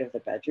outside of the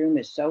bedroom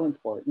is so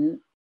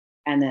important.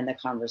 And then the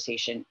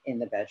conversation in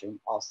the bedroom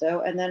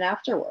also. And then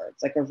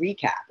afterwards, like a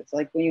recap. It's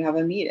like when you have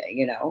a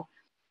meeting,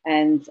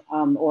 and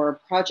or a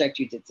project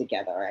you did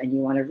together and you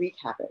want to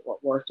recap it,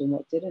 what worked and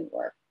what didn't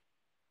work.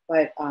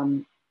 But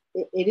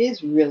it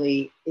is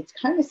really, it's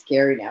kind of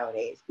scary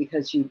nowadays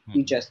because you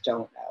Hmm. just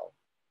don't know.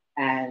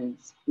 And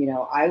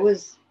I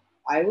was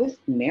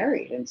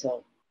married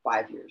until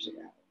 5 years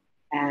ago,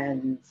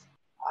 and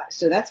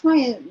so that's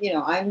my,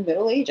 I'm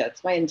middle aged.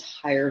 That's my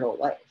entire adult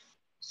life.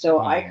 So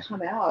I Hmm.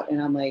 come out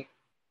and I'm like,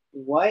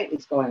 what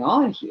is going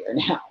on here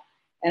now?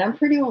 And I'm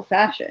pretty old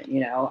fashioned,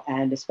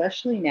 and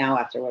especially now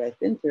after what I've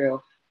been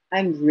through,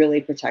 I'm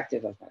really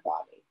protective of my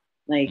body.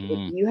 Like, if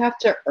Hmm. you have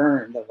to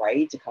earn the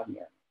right to come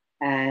near me.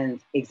 And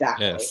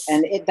exactly. Yes.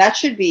 And that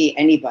should be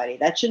anybody.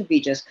 That shouldn't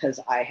be just because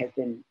I have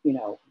been,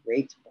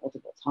 raped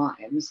multiple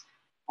times.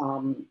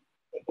 Um,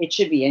 it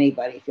should be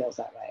anybody feels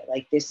that way.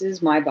 Like, this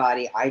is my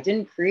body. I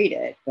didn't create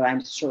it, but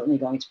I'm certainly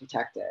going to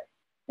protect it.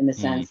 in the Mm.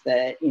 sense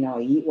that,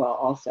 I eat well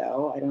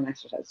also. I don't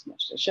exercise as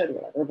much as I should or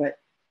whatever, but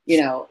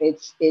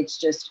it's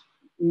just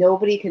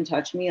nobody can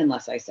touch me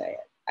unless I say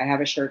it. I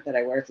have a shirt that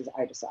I wear that says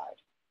I decide.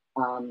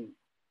 Um,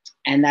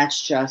 and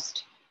that's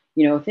just,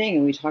 a thing.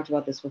 And we talked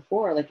about this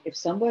before. Like if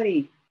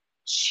somebody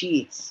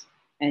cheats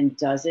and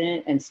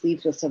doesn't and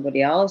sleeps with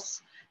somebody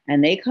else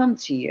and they come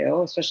to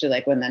you, especially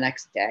like when the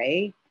next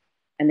day,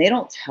 and they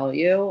don't tell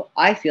you,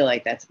 I feel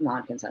like that's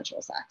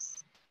non-consensual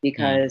sex Mm.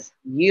 because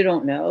you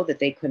don't know that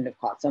they couldn't have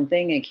caught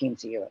something and came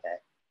to you with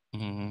it.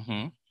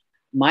 Mm-hmm.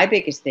 My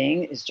biggest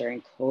thing is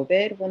during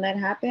COVID when that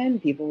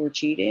happened, people were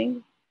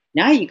cheating.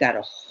 Now you got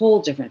a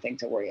whole different thing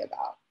to worry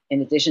about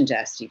in addition to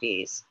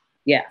STDs.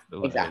 Yeah,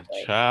 Like,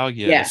 exactly. child,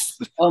 Yeah. yes.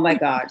 Oh my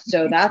God.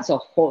 So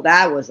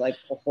that was like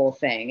a whole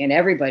thing. And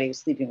everybody was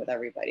sleeping with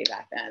everybody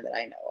back then that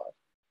I know of.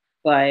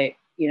 But,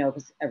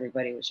 because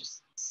everybody was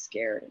just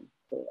scared and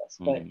clueless.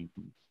 But,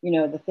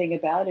 Mm. the thing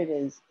about it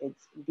is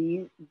it's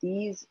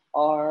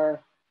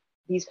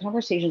these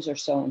conversations are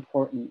so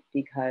important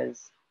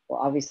because, well,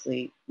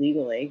 obviously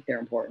legally they're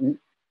important,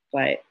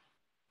 but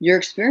your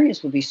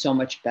experience will be so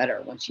much better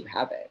once you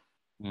have it.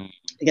 Mm.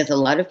 Because a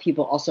lot of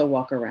people also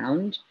walk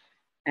around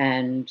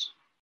and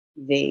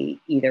they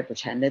either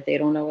pretend that they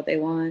don't know what they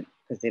want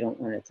because they don't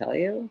want to tell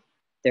you,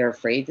 they're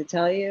afraid to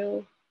tell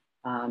you.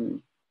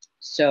 Um,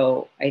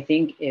 so I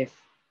think if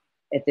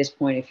at this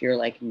point, if you're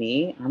like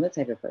me, I'm the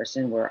type of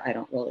person where I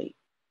don't really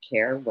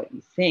care what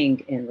you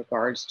think in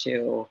regards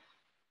to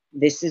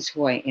this is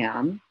who I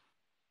am.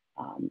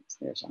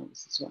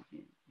 This is who I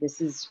am. This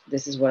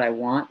is what I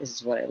want. This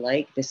is what I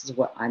like. This is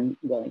what I'm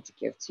willing to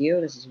give to you.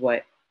 This is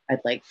what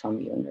I'd like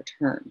from you in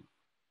return.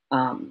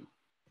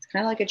 It's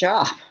kind of like a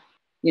job.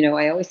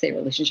 I always say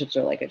relationships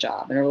are like a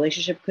job, and a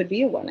relationship could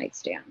be a one night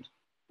stand.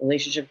 A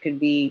relationship could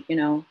be,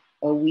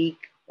 a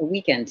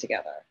weekend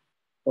together,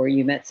 or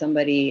you met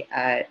somebody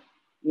at,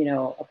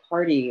 a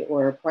party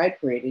or a pride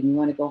parade, and you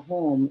want to go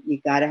home. You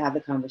got to have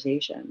the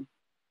conversation,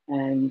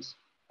 and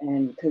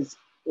because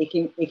it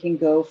can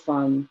go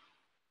from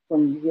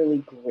really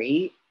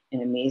great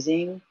and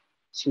amazing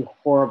to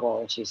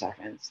horrible in 2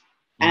 seconds.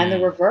 And the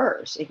Mm.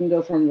 reverse, it can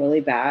go from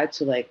really bad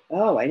to like,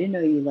 oh, I didn't know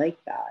you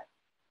liked that,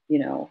 you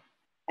know,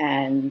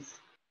 and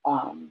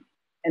um,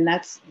 and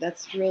that's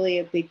really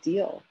a big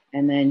deal.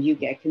 And then you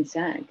get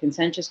consent.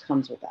 Consent just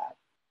comes with that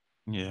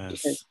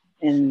because Yes.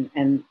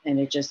 and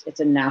it's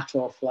a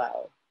natural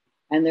flow.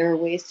 And there are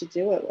ways to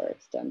do it where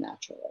it's done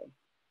naturally, you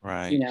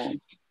Right. know.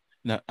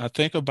 Now, I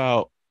think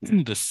about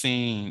the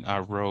scene I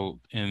wrote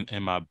in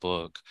my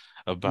book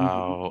Mm-hmm.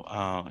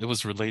 about it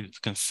was related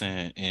to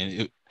consent,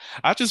 and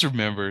I just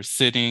remember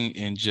sitting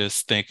and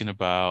just thinking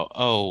about,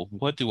 oh,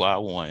 what do I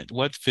want?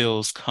 What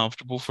feels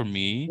comfortable for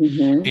me?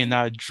 Mm-hmm. And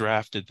I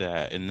drafted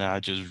that, and I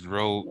just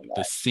wrote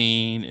the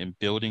scene and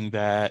building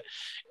that,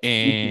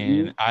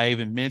 and Mm-hmm. I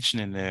even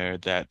mentioned in there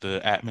that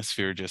the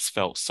atmosphere just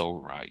felt so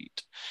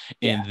right,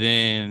 Yeah. and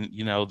then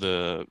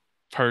the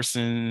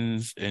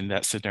persons in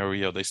that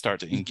scenario, they start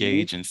to Mm-hmm.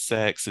 engage in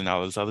sex and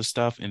all this other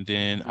stuff, and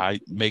then I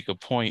make a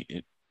point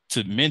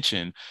to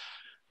mention,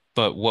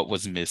 but what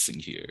was missing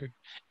here,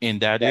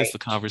 and that is Right. the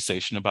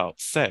conversation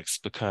about sex,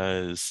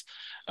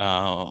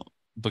 uh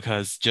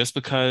because just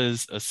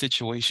because a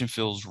situation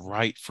feels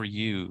right for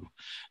you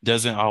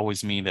doesn't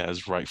always mean that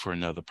it's right for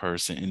another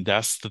person. And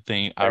that's the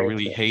thing I Very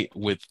really true. hate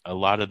with a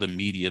lot of the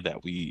media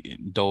that we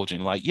indulge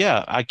in. Like,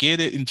 yeah, I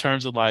get it in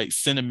terms of like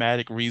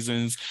cinematic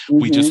reasons.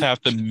 We just Mm-hmm.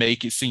 have to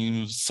make it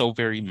seem so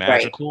very Right.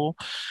 magical,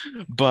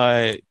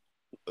 but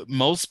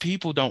most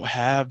people don't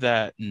have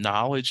that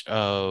knowledge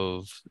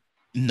of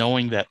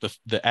knowing that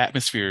the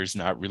atmosphere is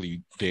not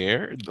really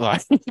there.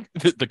 Like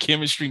the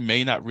chemistry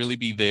may not really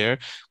be there,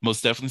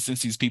 most definitely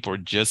since these people are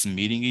just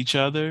meeting each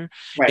other,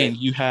 Right. and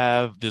you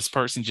have this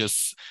person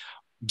just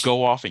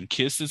go off and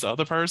kiss this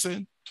other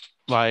person.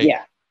 Like,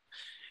 Yeah.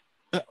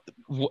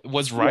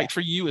 what's Yeah. right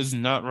for you is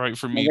not right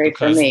for me, Great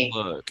for because me.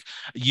 look,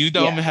 you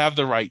don't Yeah. have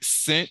the right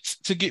scent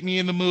to get me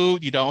in the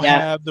mood. You don't Yep.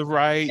 have the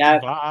right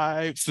Yep.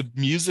 vibes. The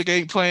music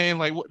ain't playing.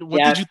 Like, what did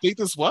Yep. you think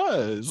this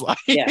was?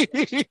 Yeah.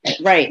 Like,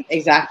 Right.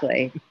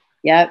 Exactly.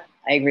 Yep.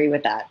 I agree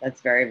with that.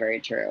 That's very, very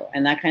true.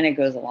 And that kind of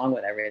goes along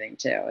with everything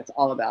too. It's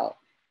all about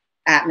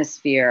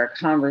atmosphere,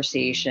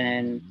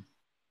 conversation, Mhm.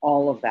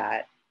 all of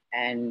that.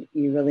 And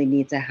you really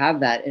need to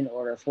have that in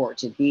order for it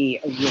to be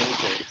a really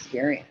great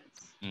experience.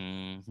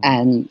 Mhm.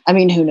 And I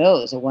mean, who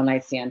knows? A one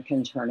night stand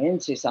can turn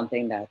into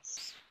something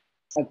that's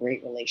a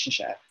great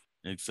relationship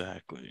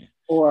Exactly.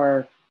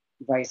 or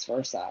vice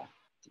versa,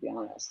 to be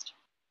honest.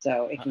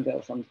 So it Uh, can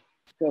go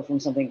from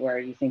something where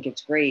you think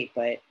it's great,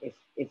 but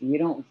if you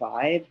don't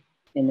vibe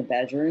in the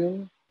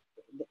bedroom,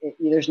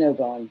 there's no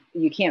going.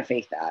 You can't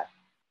fake that.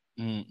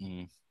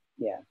 Mm-mm.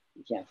 Yeah,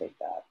 you can't fake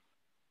that.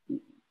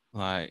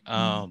 Like,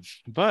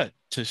 but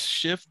to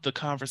shift the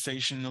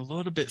conversation a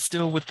little bit,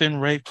 still within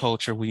rape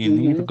culture, we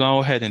need to Mm-hmm. go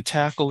ahead and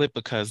tackle it,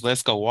 because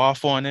let's go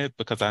off on it,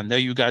 because I know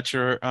you got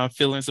your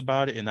feelings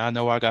about it, and I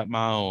know I got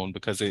my own,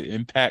 because it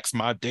impacts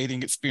my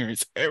dating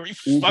experience every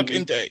Mm-hmm.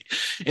 fucking day,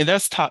 and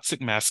that's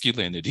toxic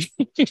masculinity.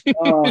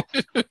 Oh,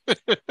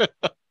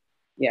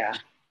 yeah.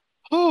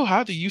 Oh,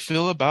 how do you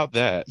feel about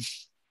that?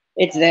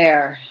 It's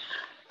there.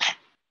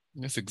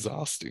 It's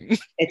exhausting.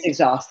 It's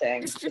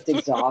exhausting. It's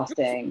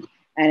exhausting.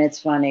 And it's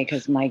funny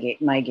because my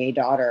gay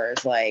daughter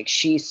is like,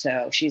 she's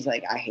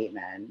like, I hate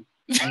men.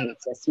 I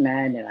hate cis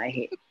men and I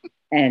hate,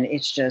 and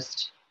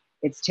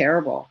it's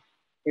terrible.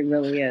 It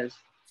really is.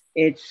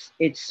 It's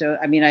so,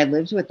 I mean, I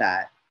lived with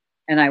that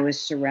and I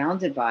was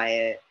surrounded by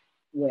it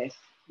with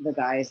the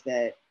guys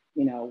that,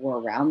 were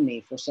around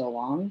me for so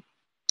long.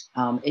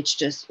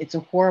 It's a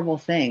horrible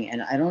thing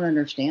and I don't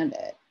understand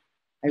it.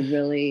 I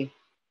really,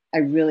 I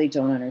really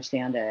don't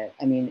understand it.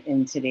 I mean,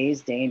 in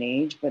today's day and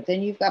age, but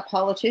then you've got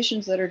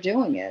politicians that are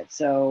doing it.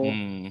 So,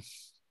 Mm,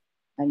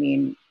 I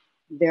mean,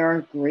 there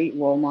are great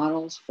role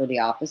models for the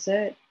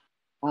opposite,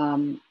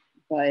 um,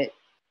 but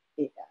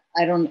it,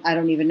 I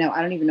don't even know.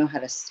 I don't even know how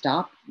to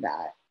stop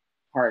that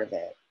part of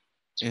it.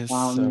 it's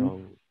Um,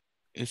 so,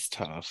 it's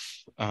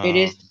tough.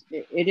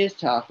 it is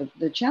tough.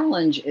 The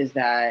challenge is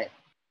that,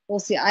 well,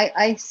 see,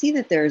 I see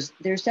that there's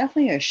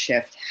definitely a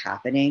shift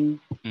happening,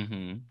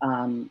 Mhm.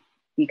 um,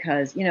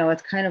 because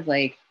it's kind of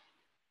like,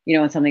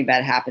 when something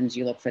bad happens,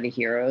 you look for the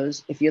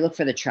heroes. If you look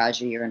for the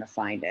tragedy, you're going to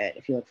find it.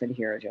 If you look for the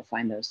heroes, you'll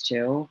find those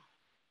too.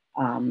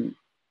 Um,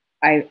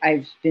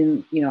 I've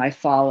been, I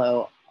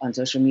follow on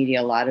social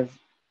media a lot of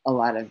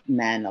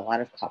men, a lot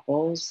of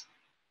couples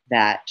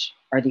that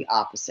are the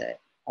opposite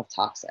of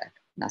toxic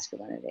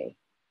masculinity.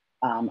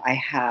 I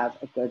have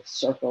a good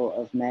circle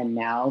of men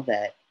now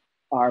that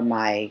are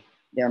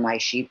they're my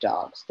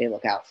sheepdogs. They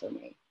look out for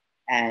me,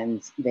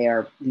 and they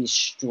are these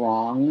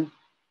strong,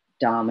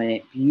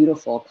 dominant,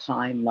 beautiful,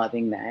 kind,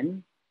 loving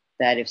men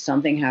that if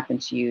something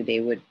happened to you, they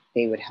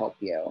would help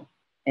you.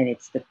 And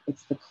it's the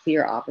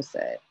clear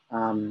opposite.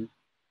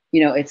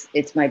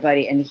 It's my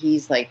buddy, and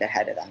he's like the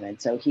head of them.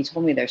 And so he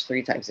told me there's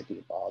three types of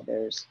people.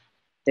 There's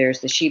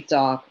the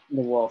sheepdog,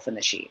 the wolf, and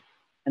the sheep.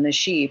 And the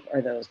sheep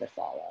are those that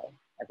follow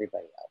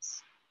everybody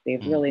else. They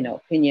have really Mm. no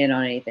opinion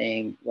on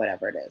anything,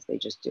 whatever it is. They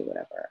just do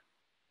whatever.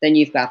 Then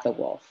you've got the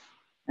wolf,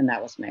 and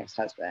that was my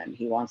ex-husband.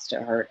 He wants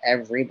to hurt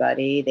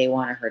everybody. They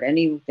want to hurt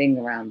anything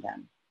around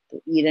them.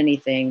 They'll eat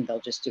anything. They'll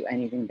just do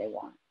anything they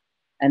want.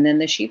 And then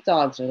the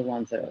sheepdogs are the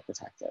ones that are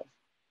protective.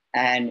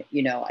 And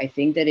I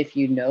think that if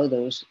you know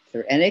those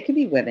three, and it could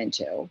be women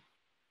too,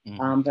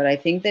 Mhm. but I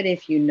think that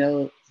if you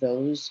know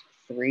those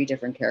three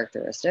different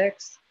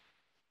characteristics,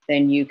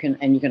 then you can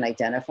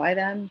identify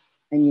them,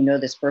 and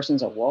this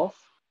person's a wolf,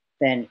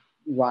 then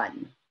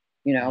run,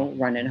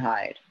 run and Mhm.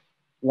 hide,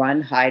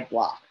 run, hide,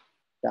 block,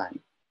 done.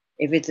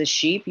 If it's a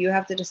sheep, you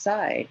have to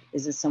decide: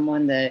 is it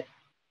someone that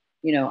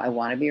I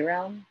want to be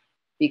around?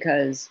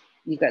 Because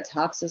you've got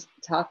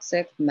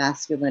toxic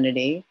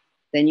masculinity,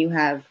 then you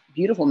have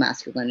beautiful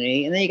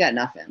masculinity, and then you got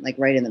nothing, like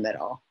right in the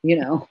middle.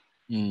 And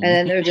Mm.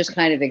 then they're just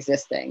kind of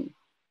existing.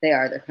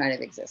 They're kind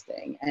of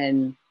existing,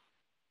 and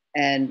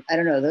I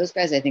don't know, those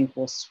guys I think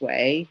will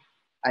sway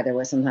either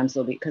way. Sometimes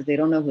they'll be, because they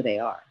don't know who they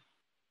are.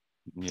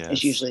 It's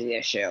Yes. usually the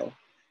issue.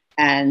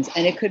 And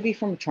it could be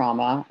from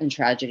trauma and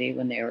tragedy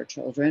when they were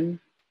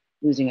children,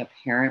 losing a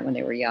parent when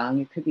they were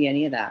young. It could be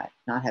any of that,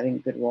 not having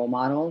good role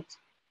models.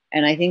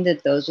 And I think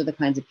that those are the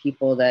kinds of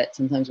people that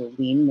sometimes will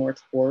lean more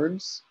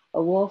towards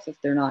a wolf if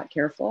they're not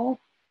careful.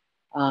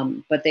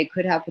 But they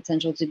could have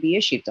potential to be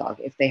a sheepdog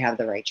if they have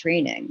the right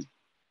training.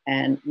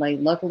 And like,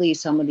 luckily,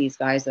 some of these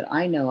guys that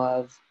I know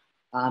of,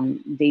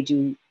 they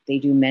do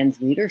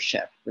men's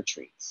leadership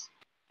retreats,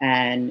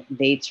 and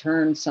they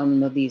turn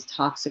some of these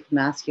toxic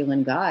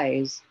masculine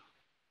guys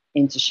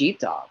into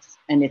sheepdogs,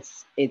 and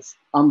it's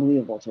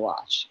unbelievable to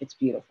watch. It's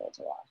beautiful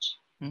to watch.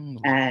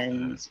 Love that.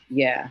 And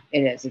yeah,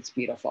 it is. It's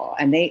beautiful,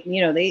 and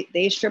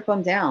they strip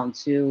them down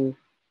to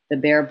the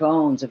bare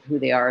bones of who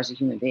they are as a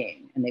human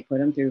being, and they put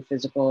them through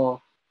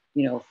physical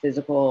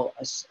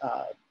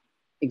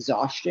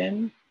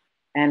exhaustion.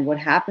 And what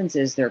happens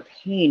is their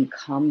pain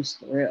comes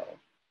through,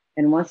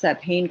 and once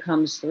that pain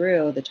comes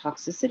through, the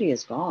toxicity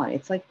is gone.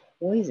 It's like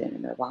poison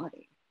in their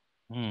body.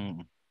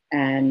 Mm.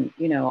 And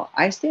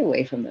I stay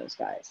away from those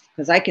guys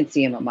because I can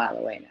see them a mile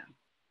away now.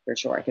 For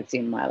sure, I could see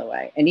them a mile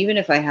away. And even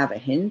if I have a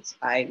hint,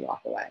 I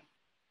walk away.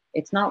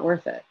 It's not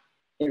worth it.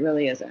 It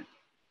really isn't.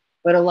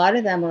 But a lot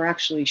of them are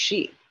actually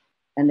sheep,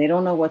 and they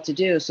don't know what to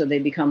do, so they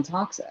become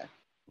toxic.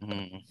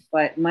 Mm.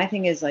 But my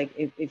thing is, like,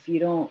 if you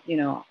don't,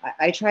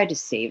 I tried to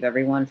save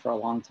everyone for a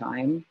long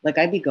time. Like,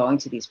 I'd be going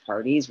to these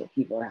parties where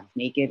people are half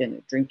naked and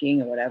they're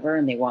drinking or whatever,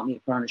 and they want me to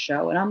put on a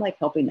show, and I'm like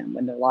helping them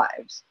win their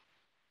lives,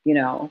 you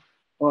know.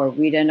 Or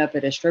we'd end up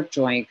at a strip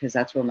joint because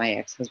that's where my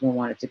ex-husband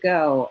wanted to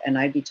go, and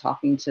I'd be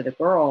talking to the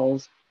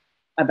girls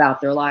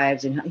about their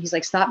lives, and he's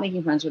like, "Stop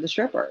making friends with the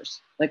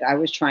strippers." Like, I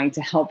was trying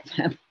to help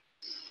them,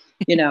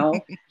 you know,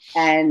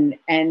 and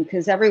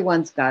because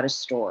everyone's got a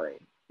story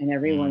and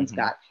everyone's Mhm.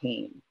 got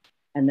pain,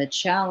 and the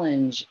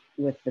challenge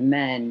with the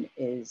men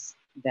is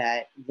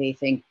that they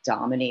think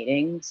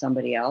dominating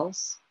somebody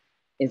else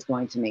is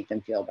going to make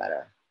them feel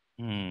better,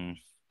 Mm.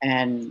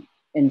 and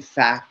in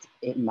fact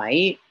it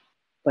might,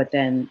 but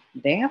then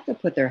they have to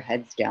put their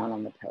heads down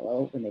on the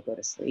pillow when they go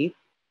to sleep,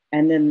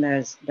 and then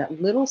there's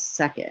that little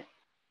second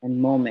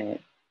and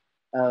moment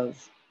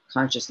of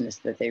consciousness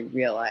that they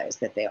realize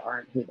that they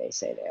aren't who they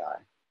say they are.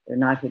 They're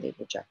not who they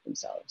project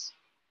themselves.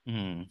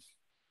 Mm.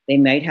 They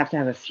might have to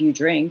have a few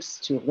drinks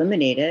to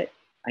eliminate it.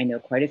 I know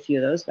quite a few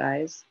of those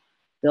guys.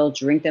 They'll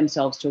drink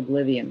themselves to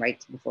oblivion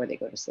right before they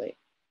go to sleep,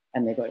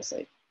 and they go to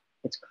sleep.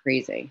 It's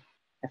crazy.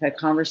 I've had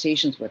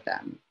conversations with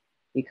them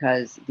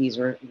because these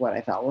were what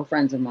I thought were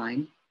friends of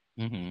mine,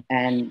 Mm-hmm.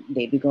 and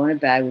they'd be going to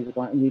bed.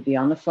 We'd be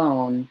on the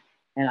phone,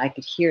 and I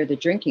could hear the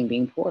drinking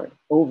being poured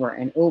over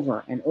and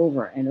over and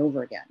over and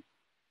over again.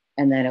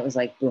 And then it was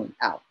like, boom,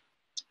 out,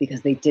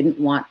 because they didn't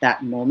want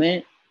that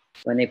moment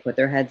when they put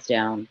their heads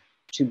down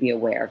to be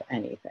aware of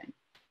anything.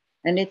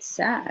 And it's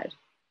sad.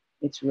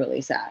 It's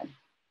really sad.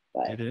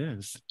 But, It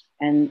is.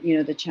 and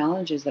the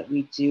challenge is that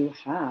we do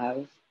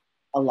have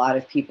a lot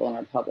of people in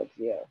our public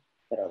view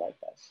that are like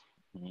this.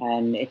 Mm.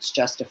 And it's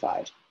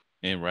justified.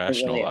 And It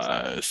really is.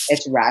 rationalized.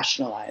 It's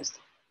rationalized.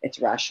 It's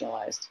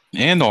rationalized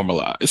And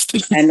normalized.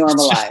 and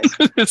normalized.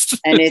 And It's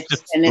it's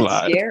just and a it's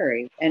lot.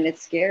 scary. And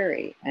it's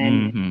scary.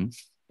 And Mm-hmm.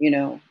 you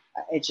know,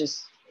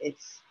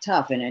 it's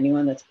tough. And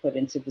anyone that's put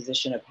into a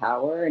position of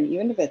power, and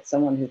even if it's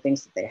someone who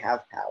thinks that they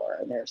have power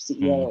and they're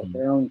CEO of Mm-hmm.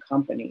 their own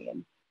company,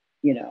 and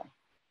you know,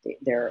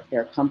 they're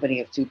a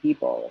company of two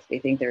people. If they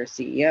think they're a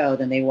CEO,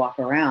 then they walk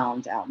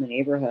around out in the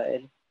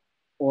neighborhood,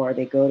 or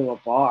they go to a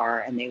bar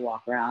and they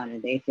walk around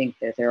and they think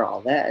that they're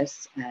all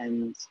this,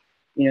 and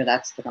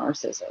that's the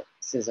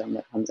narcissism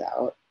that comes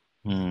out.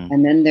 Mm.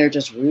 And then they're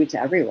just rude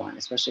to everyone,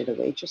 especially the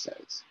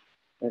waitresses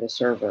or the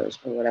servers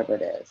or whatever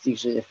it is.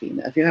 Usually the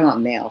female. If you're talking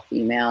about male,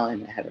 female,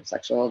 and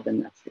heterosexual,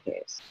 then that's the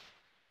case.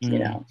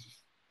 Mm.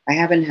 I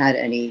haven't had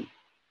any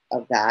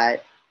of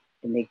that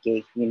in the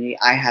gay community.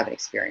 I haven't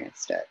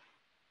experienced it,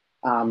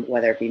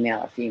 whether it be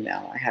male or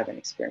female. I haven't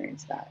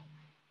experienced that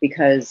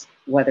because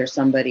whether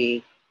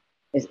somebody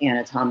is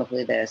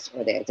anatomically this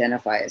or they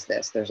identify as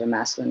this, there's a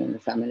masculine and a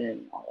feminine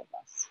in all of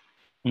us.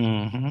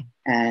 Mm-hmm.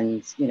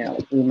 And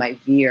we might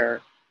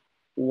veer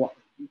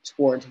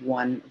towards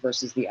one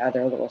versus the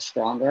other a little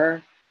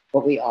stronger,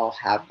 but we all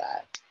have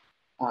that.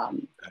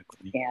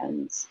 Exactly.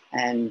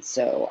 And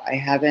so I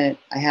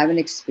haven't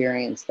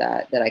experienced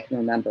that I can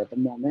remember at the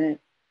moment.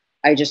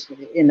 I just,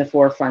 in the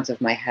forefront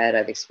of my head,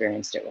 I've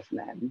experienced it with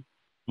men,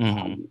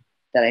 Mm-hmm.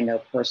 that I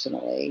know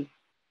personally,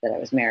 that I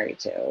was married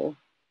to,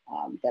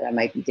 that I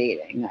might be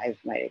dating. I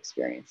might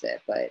experience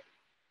it, but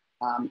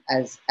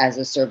as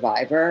a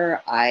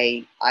survivor,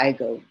 I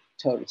go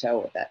toe to toe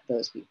with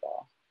those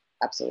people,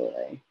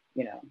 absolutely.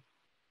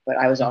 But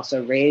I was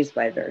also raised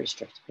by a very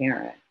strict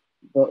parent.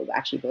 Both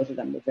of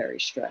them were very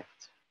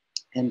strict,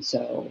 and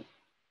so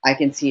I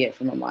can see it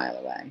from a mile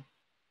away.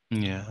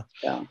 Yeah.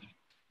 So.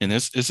 And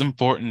it's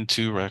important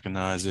to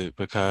recognize it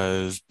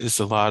because it's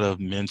a lot of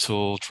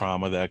mental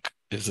trauma that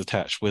is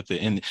attached with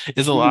it. And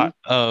it's a Mm-hmm. lot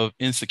of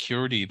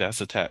insecurity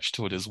that's attached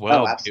to it as Oh,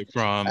 well, be it absolutely.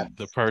 from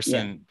the Yeah.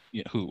 person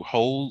who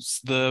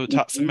holds the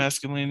toxic Mm-hmm.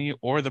 masculinity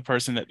or the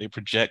person that they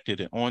projected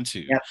it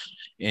onto. Yep.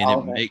 And All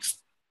it of it. makes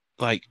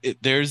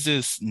there's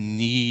this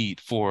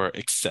need for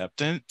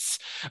acceptance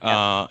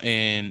Yep.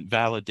 and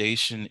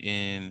validation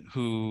in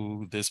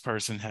who this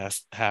person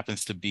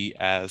happens to be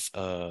as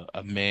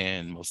a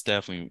man, most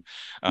definitely,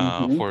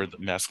 Mm-hmm. for the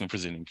masculine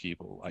presenting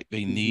people. Like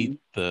they need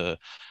Mm-hmm. the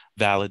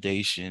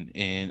validation.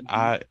 And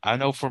Mm-hmm. I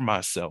know for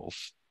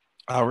myself,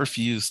 I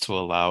refuse to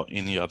allow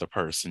any other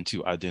person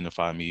to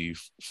identify me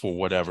for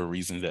whatever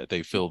reason that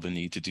they feel the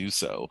need to do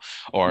so,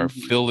 or Mm-hmm.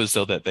 feel as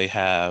though that they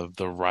have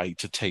the right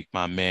to take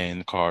my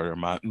man card or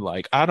my,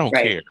 like, I don't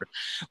Right. care.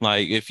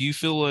 Like if you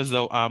feel as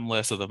though I'm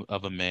less of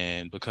a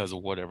man because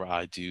of whatever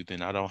I do,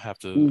 then I don't have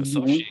to Mm-hmm.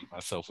 associate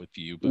myself with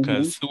you, Mm-hmm.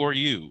 because who are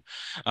you?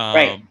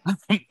 Right.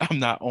 I'm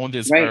not on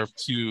this Right. earth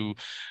to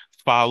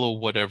follow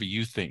whatever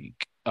you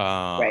think.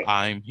 Right.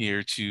 I'm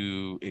here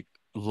to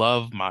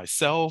love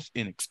myself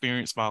and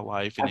experience my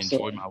life and enjoy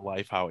Absolutely. my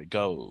life how it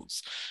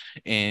goes.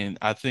 And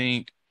I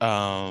think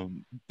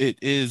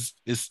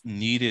it's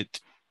needed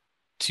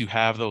to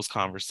have those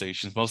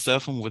conversations, most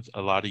definitely with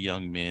a lot of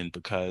young men,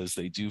 because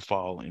they do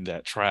fall in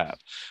that trap.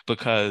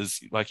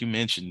 Because, like you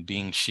mentioned,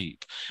 being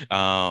sheep,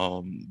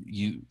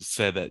 you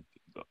said that,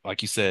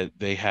 like you said,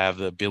 they have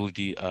the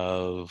ability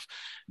of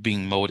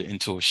being molded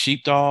into a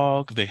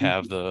sheepdog. They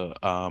have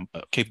Mm-hmm.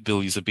 the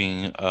capabilities of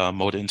being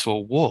molded into a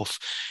wolf.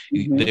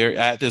 Mm-hmm. They're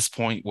at this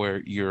point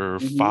where you're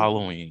Mm-hmm.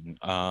 following.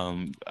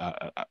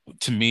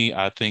 To me,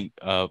 I think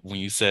when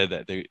you said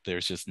that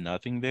there's just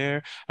nothing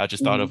there, I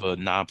just thought Mm-hmm. of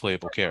a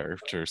non-playable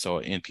character, so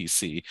an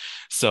NPC.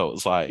 So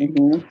it's like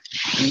Mm-hmm.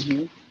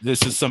 Mm-hmm.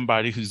 this is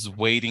somebody who's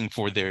waiting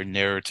for their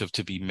narrative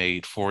to be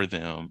made for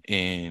them.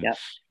 And Yep.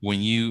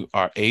 when you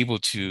are able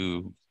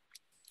to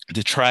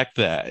detract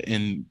that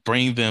and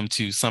bring them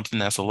to something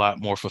that's a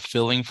lot more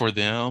fulfilling for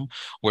them,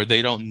 where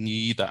they don't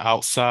need the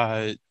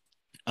outside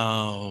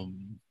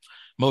um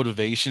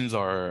motivations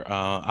or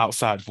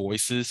outside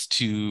voices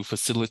to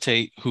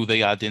facilitate who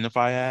they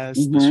identify as,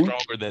 the Mm-hmm.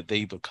 stronger that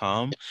they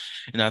become.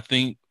 And I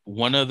think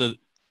one of the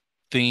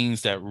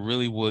things that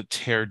really would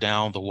tear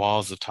down the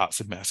walls of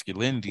toxic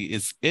masculinity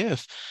is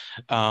if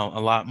a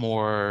lot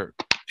more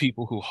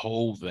people who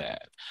hold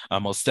that,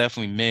 most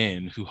definitely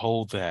men who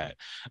hold that,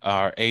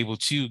 are able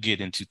to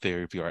get into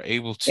therapy, are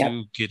able Yep,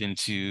 to get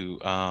into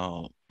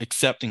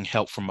accepting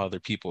help from other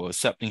people,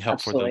 accepting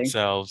help for absolutely.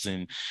 themselves,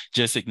 and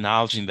just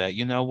acknowledging that,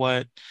 you know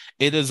what,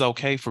 it is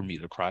okay for me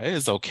to cry. It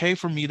is okay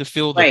for me to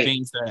feel the Right,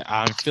 things that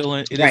I'm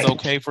feeling. It is right.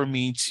 okay for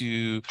me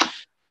to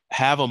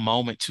have a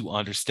moment to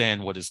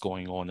understand what is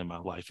going on in my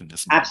life in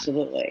this moment.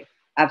 Absolutely.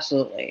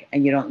 Absolutely.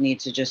 And you don't need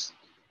to just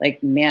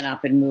like man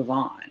up and move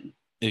on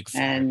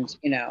and,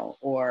 Exactly.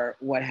 or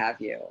what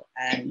have you.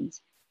 And,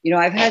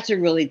 I've had to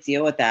really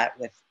deal with that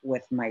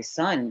with my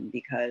son Mm,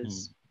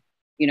 because,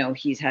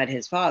 he's had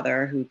his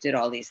father who did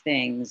all these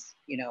things,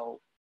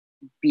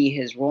 be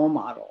his role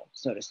model,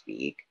 so to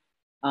speak,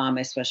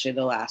 especially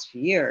the last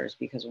few years,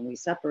 because when we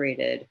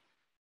separated,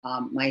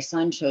 my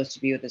son chose to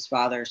be with his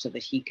father so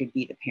that he could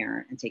be the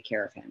parent and take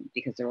care of him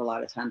because there were a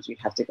lot of times we'd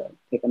have to go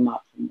pick him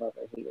up from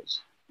wherever he was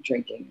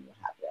drinking and what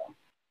have you.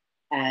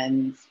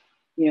 And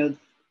you know,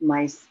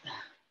 my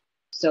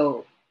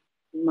so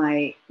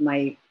my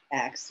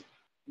ex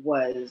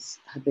was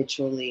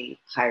habitually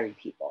hiring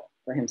people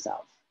for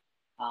himself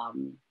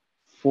um,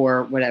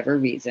 for whatever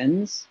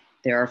reasons.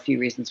 There are a few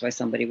reasons why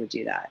somebody would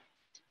do that.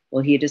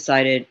 Well, he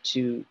decided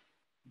to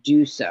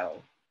do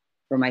so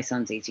for my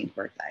son's 18th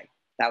birthday.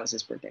 That was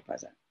his birthday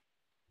present.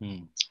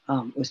 mm,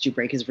 Was to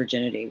break his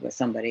virginity with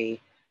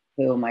somebody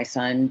who my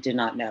son did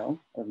not know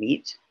or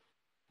meet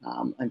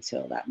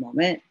until that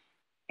moment,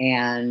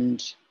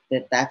 and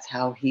that's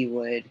how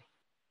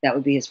that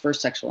would be his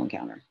first sexual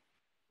encounter.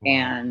 wow.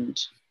 And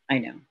I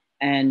know,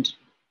 and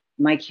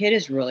my kid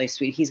is really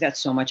sweet. He's got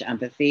so much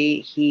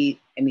empathy. He's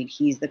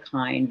the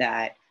kind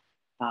that,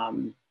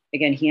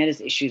 again, he had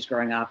his issues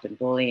growing up and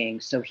bullying,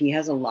 so he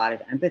has a lot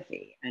of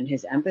empathy, and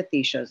his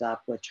empathy shows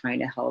up with trying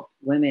to help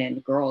women,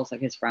 girls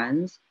like his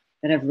friends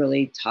that have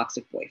really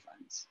toxic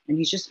boyfriends, and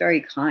he's just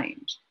very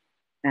kind.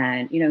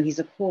 And he's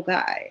a cool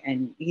guy,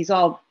 and he's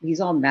all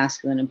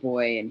masculine and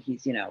boy, and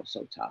he's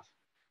so tough,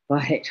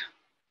 but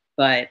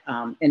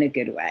in a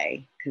good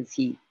way because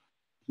he's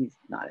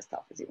not as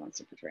tough as he wants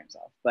to portray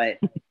himself. But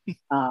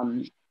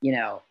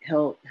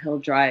he'll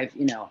drive,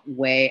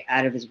 way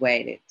out of his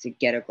way to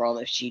get a girl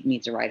if she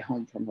needs a ride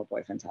home from her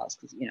boyfriend's house.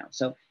 Cause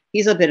so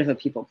he's a bit of a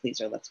people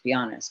pleaser, let's be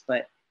honest.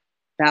 But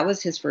that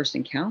was his first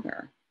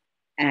encounter.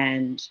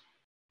 And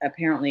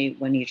apparently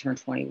when he turned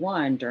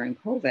 21 during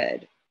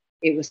COVID,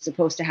 it was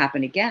supposed to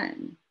happen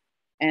again.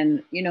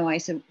 And, I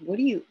said, what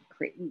do you,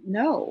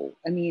 no,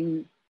 I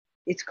mean,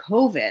 it's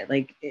COVID.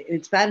 Like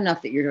it's bad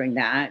enough that you're doing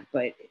that,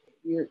 but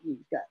you've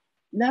got,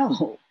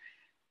 no.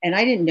 And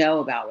I didn't know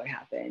about what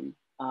happened.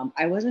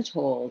 I wasn't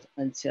told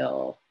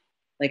until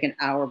like an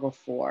hour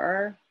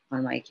before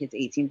on my kid's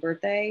 18th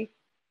birthday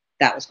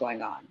that was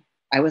going on.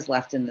 I was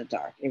left in the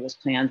dark. It was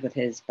planned with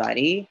his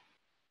buddy,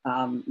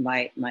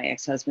 my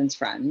ex husband's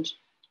friend.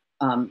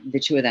 The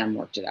two of them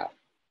worked it out,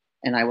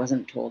 and I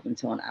wasn't told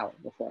until an hour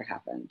before it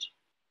happened.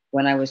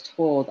 When I was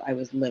told, I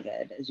was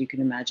livid, as you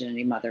can imagine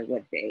any mother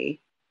would be.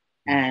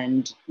 Mm,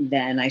 And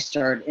then I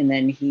started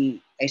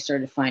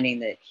finding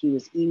that he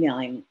was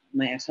emailing,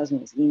 my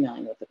ex-husband was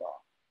emailing with the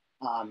girl.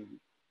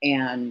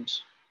 And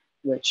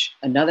which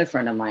another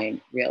friend of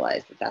mine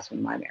realized that that's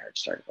when my marriage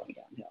started going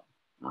downhill.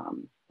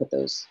 Put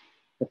those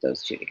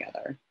two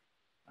together.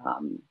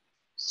 Um,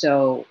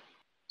 so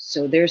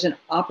so there's an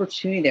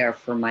opportunity there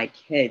for my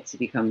kid to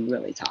become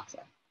really toxic,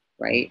 mm,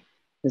 right?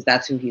 Because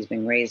that's who he's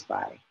been raised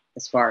by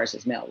as far as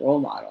his male role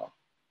model.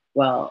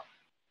 Well,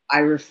 I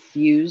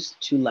refuse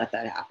to let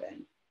that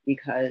happen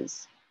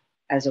because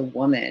as a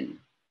woman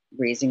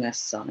raising a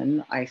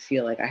son, I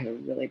feel like I have a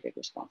really big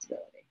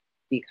responsibility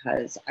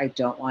because I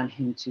don't want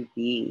him to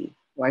be,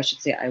 or I should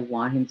say, I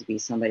want him to be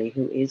somebody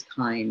who is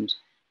kind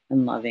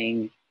and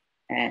loving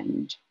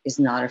and is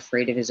not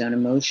afraid of his own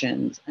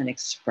emotions and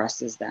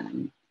expresses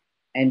them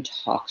and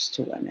talks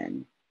to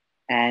women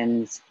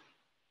and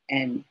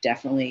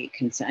definitely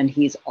consent. And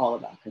he's all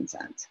about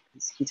consent.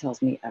 He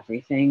tells me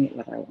everything,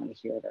 whether I want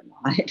to hear it or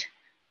not,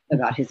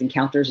 about his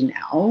encounters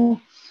now.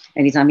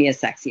 Anytime he has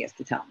sex, he has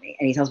to tell me.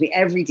 And he tells me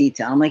every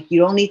detail. I'm like, you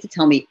don't need to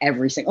tell me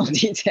every single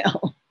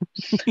detail.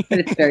 But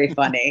it's very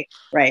funny,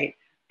 right?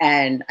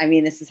 And I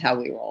mean, this is how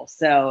we roll.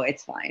 So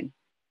it's fine.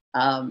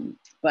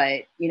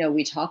 But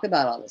we talk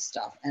about all this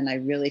stuff, and I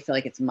really feel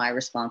like it's my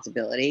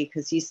responsibility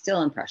because he's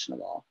still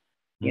impressionable,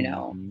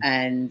 mhm,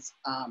 and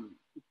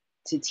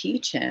to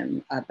teach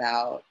him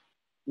about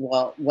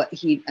what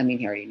he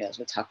already knows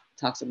what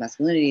toxic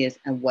masculinity is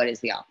and what is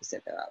the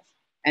opposite thereof,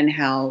 and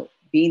how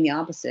being the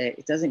opposite,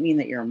 it doesn't mean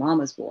that you're a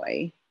mama's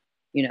boy,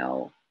 you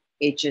know,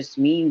 it just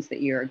means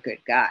that you're a good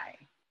guy.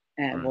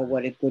 And well, right.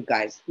 what did good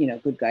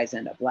guys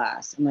end up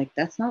last? I'm like,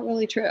 that's not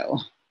really true.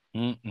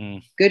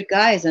 Mm-mm. Good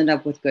guys end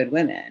up with good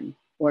women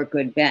or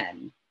good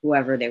men,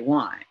 whoever they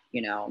want.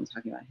 I'm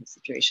talking about his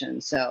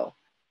situation. So,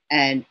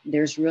 and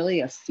there's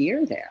really a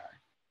fear there,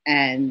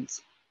 and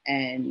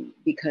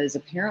because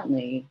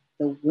apparently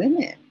the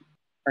women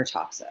are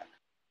toxic.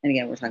 And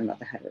again, we're talking about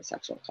the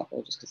heterosexual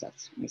couple, just because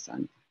that's my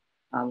son.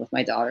 With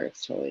my daughter,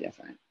 it's totally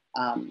different.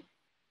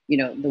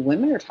 The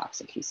women are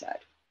toxic, he said,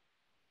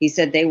 He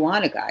said they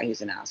want a guy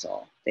who's an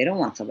asshole. They don't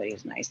want somebody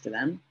who's nice to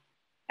them.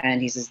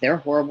 And he says they're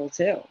horrible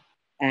too.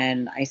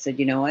 And I said,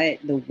 you know what?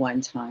 The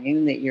one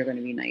time that you're going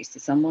to be nice to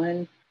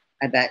someone,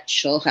 I bet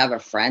she'll have a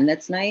friend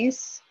that's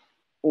nice,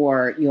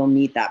 or you'll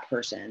meet that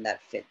person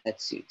that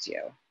suits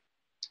you.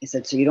 I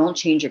said, so you don't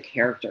change your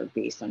character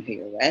based on who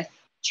you're with.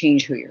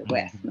 Change who you're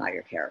with, Mhm. not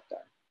your character.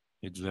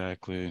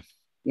 Exactly.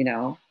 You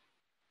know,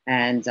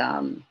 and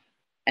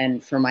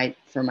for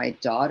my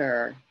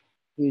daughter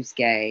who's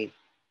gay,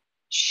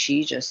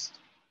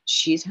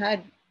 she's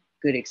had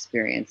good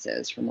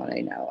experiences from what I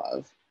know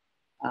of.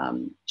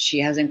 She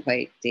hasn't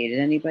quite dated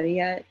anybody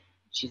yet.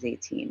 She's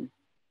 18,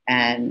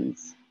 and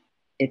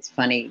it's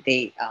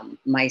funny.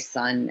 My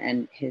son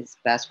and his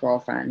best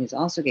girlfriend, who's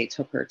also gay,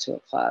 took her to a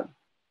club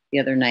the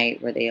other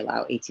night where they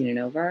allow 18 and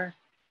over,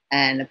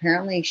 and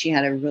apparently she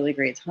had a really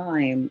great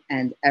time,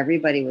 and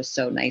everybody was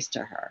so nice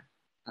to her.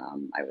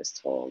 I was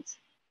told,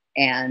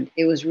 and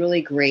it was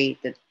really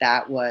great that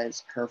that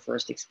was her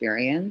first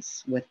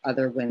experience with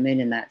other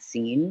women in that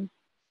scene,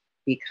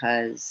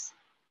 because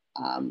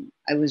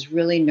I was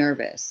really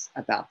nervous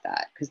about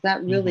that, because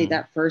that really, Hmm.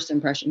 that first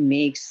impression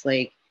makes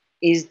like,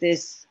 is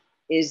this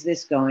is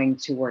this going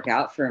to work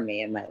out for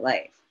me in my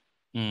life,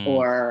 Mm.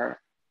 or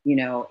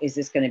is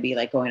this going to be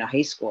like going to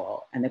high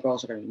school and the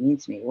girls are going to be mean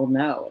to me? Well,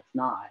 no, it's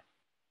not,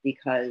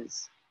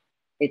 because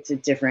it's a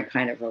different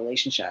kind of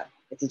relationship.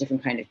 It's a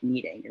different kind of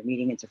meeting. You're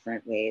meeting in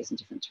different ways and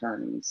different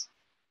terms.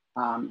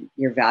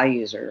 Your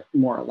values are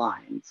more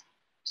aligned.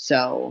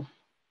 So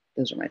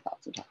those are my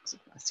thoughts on toxic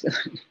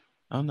masculinity.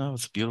 Oh no,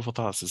 it's beautiful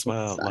thoughts as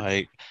well. It's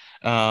Like,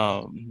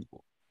 um,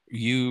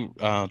 you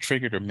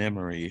triggered a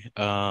memory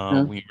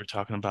uh, when you were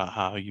talking about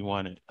how you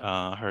wanted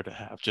her to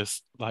have,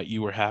 just like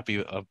you were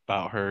happy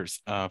about her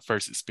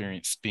first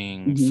experience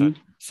being mm-hmm.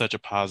 such a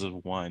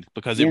positive one,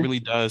 because it Yeah, really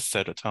does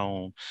set a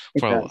tone it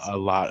for does. a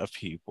lot of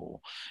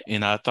people.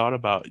 And I thought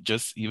about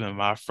just even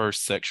my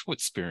first sexual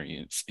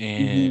experience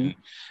Mm-hmm. and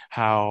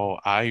how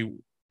I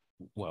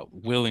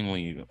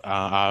willingly,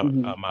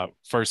 Mm-hmm. my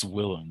first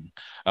willing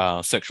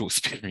sexual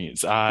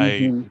experience. I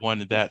Mm-hmm.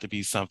 wanted that to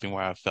be something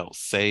where I felt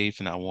safe,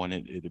 and I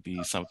wanted it to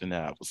be something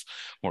that I was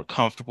more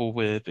comfortable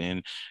with.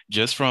 And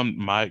just from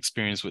my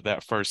experience with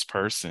that first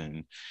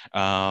person,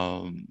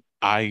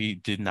 I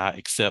did not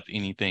accept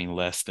anything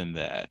less than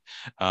that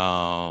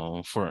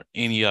for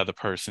any other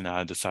person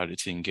I decided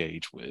to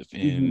engage with.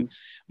 Mm-hmm.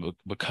 And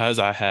because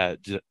I had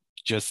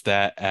just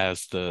that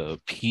as the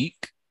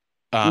peak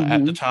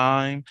at the Mm-hmm.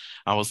 time,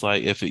 I was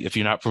like, if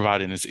you're not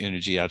providing this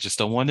energy, I just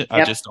don't want it. I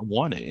Yep, just don't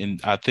want it. And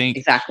I think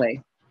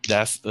exactly.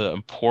 that's the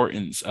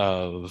importance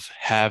of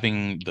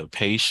having the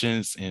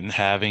patience and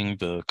having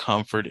the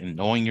comfort and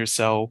knowing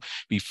yourself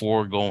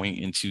before going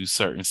into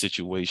certain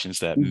situations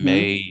that Mm-hmm.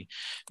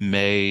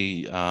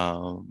 may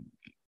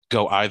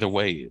go either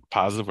way,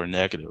 positive or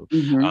negative.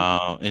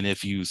 Mm-hmm. And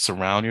if you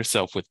surround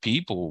yourself with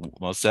people,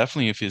 most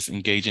definitely if it's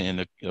engaging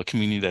in a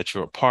community that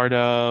you're a part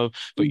of,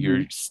 but Mm-hmm.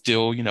 you're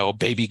still,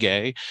 baby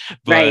gay,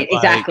 Right,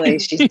 but like, exactly.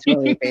 She's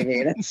totally a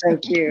baby. That's so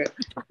cute.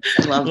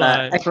 I love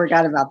that. like, I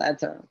forgot about that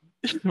term.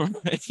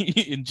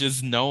 right? And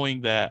just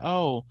knowing that,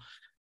 oh,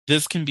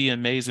 this can be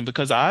amazing,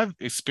 because I've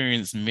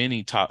experienced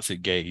many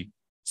toxic gay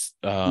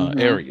Mm-hmm.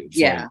 areas,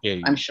 Yeah, like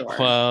gay I'm sure.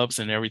 clubs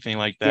and everything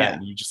like that. Yeah.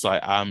 And you just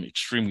like, I'm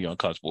extremely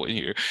uncomfortable in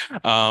here.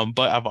 But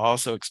I've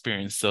also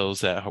experienced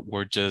those that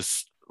were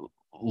just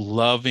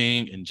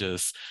loving and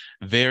just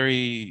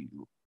very,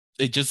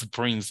 it just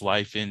brings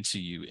life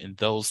into you, and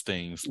those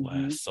things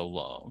Mm-hmm. last so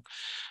long.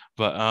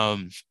 But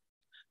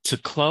to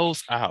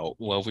close out,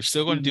 well, we're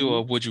still going to do Mm-hmm.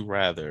 a would you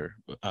rather.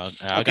 And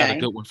I got a Okay.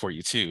 good one for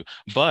you too.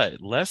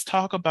 But let's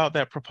talk about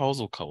that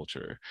proposal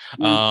culture,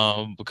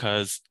 Mm.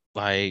 because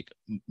like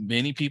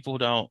many people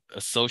don't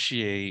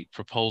associate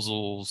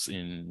proposals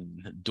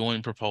and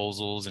doing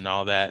proposals and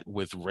all that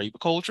with rape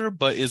culture,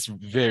 but it's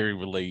very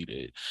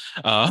related.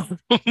 Uh,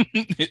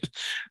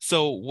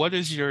 so, what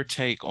is your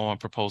take on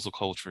proposal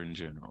culture in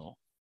general?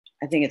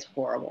 I think it's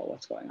horrible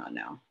what's going on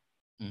now.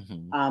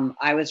 Hmm.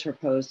 I was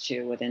proposed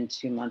to within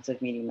 2 months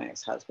of meeting my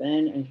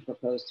ex-husband, and he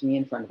proposed to me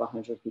in front of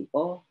 100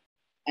 people,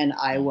 and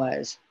I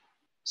was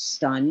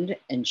stunned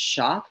and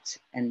shocked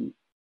and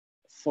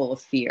full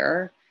of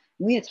fear.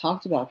 We had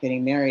talked about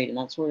getting married and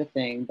that sort of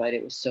thing, but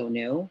it was so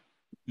new.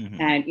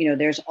 Hmm. And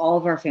there's all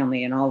of our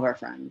family and all of our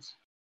friends,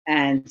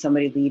 and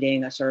somebody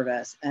leading a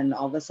service, and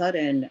all of a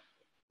sudden,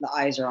 the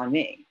eyes are on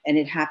me, and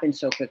it happened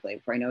so quickly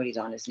before I know it, he's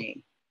on his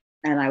knee,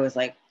 and I was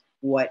like,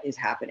 "What is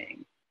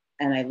happening?"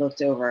 And I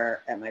looked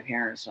over at my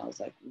parents, and I was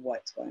like,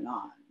 "What's going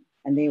on?"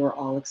 And they were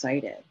all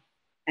excited,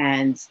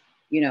 and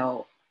you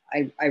know,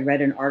 I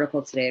read an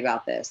article today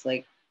about this,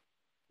 like,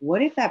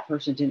 what if that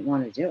person didn't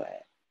want to do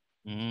it?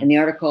 Hmm. And the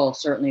article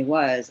certainly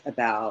was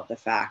about the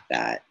fact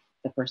that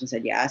the person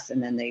said yes,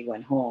 and then they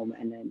went home,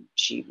 and then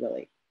she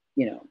really,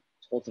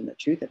 told them the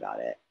truth about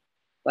it.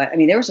 But I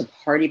mean, there was a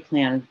party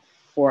planned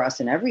for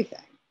us and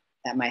everything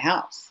at my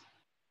house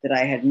that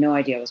I had no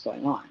idea was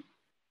going on.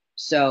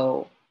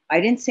 So I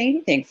didn't say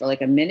anything for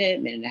like a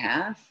minute, minute and a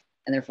half.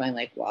 And they're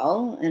finally like,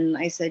 well, and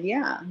I said,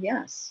 yeah,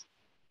 yes.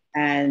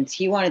 And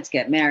he wanted to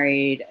get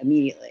married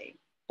immediately.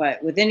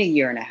 But within a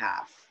year and a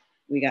half,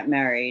 we got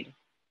married,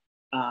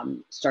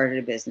 started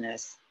a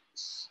business,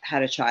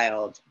 had a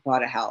child,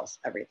 bought a house,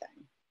 everything.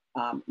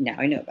 Now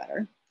I know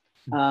better.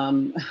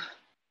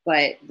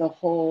 But the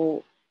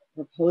whole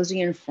proposing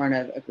in front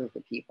of a group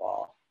of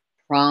people,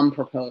 prom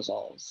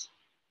proposals,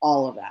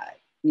 all of that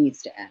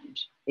needs to end.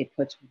 It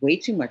puts way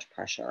too much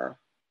pressure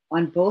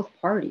on both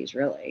parties,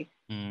 really.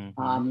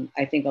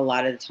 I think a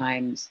lot of the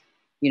times,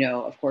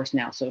 of course,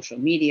 now social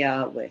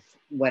media with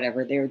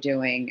whatever they're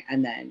doing,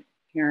 and then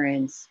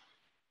parents,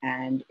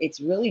 and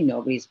it's really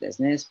nobody's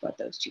business but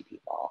those two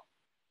people.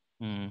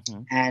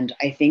 And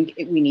I think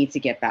we need to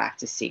get back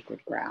to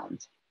sacred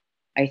ground.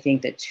 I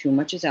think that too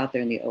much is out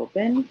there in the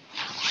open.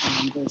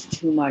 There's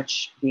too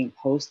much being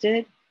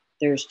posted.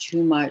 There's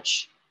too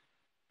much,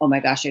 oh my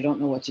gosh, I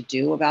don't know what to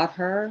do about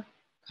her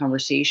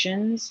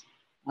conversations.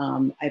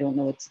 I don't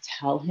know what to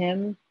tell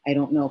him. I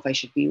don't know if I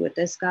should be with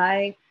this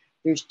guy.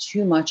 There's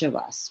too much of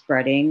us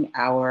spreading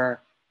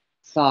our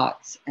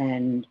thoughts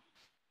and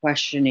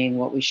questioning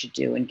what we should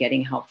do and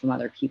getting help from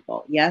other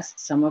people. Yes,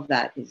 some of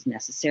that is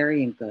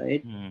necessary and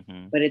good,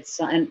 but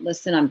and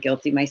listen, I'm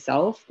guilty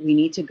myself. We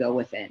need to go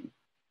within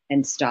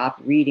and stop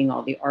reading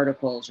all the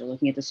articles or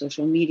looking at the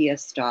social media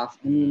stuff.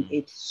 I mean,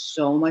 it's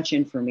so much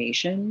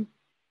information.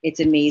 It's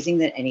amazing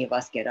that any of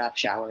us get up,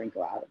 shower, and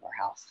go out of our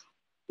house.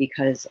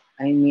 Because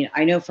I mean,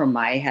 I know from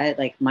my head,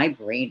 like my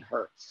brain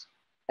hurts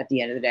at the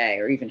end of the day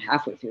or even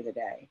halfway through the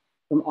day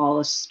from all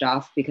this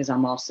stuff, because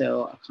I'm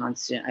also a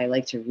constant, I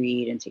like to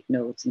read and take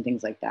notes and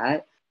things like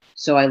that.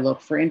 So I look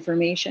for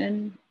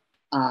information.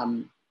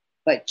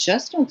 But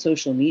just on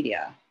social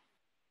media,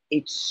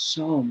 it's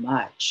so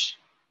much.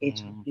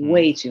 It's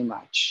way too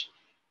much.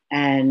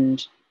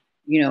 And,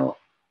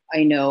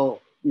 I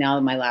know now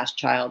that my last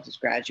child has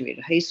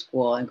graduated high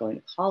school and going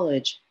to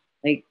college,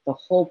 like the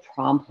whole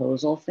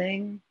promposal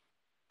thing,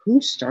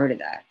 who started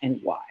that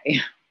and why?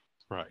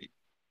 Right.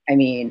 I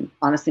mean,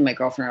 honestly, my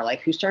girlfriend are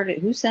like, who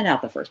sent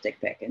out the first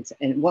dick pic?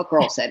 And what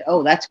girl said,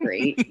 oh, that's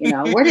great.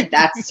 Where did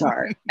that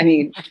start? I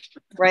mean,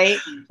 right?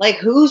 Like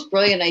whose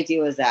brilliant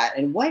idea was that?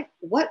 And what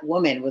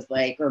woman was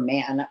like, or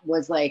man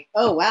was like,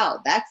 oh, wow,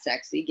 that's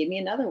sexy. Give me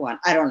another one.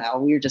 I don't know.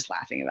 We were just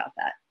laughing about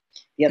that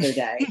the other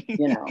day,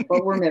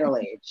 but we're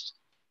middle-aged.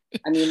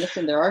 I mean,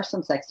 listen, there are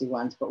some sexy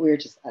ones, but we were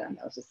just, I don't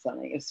know, it's just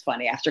something, it's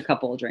funny. After a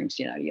couple of drinks,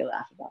 you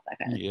laugh about that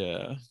kind of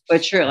thing.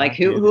 But true, like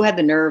who had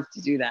the nerve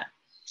to do that?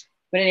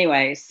 But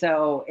anyway,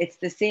 so it's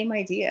the same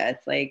idea.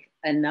 It's like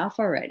enough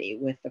already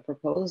with the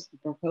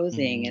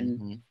proposing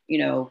and,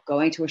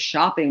 going to a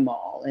shopping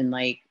mall and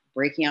like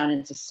breaking out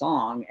into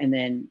song and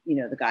then,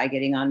 the guy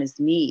getting on his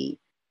knee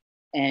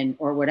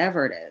or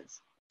whatever it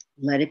is.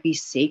 Let it be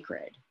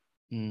sacred.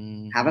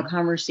 Have a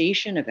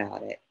conversation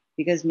about it.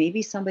 Because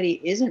maybe somebody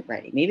isn't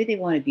ready. Maybe they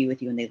want to be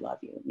with you and they love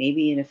you.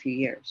 Maybe in a few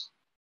years.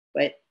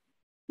 But,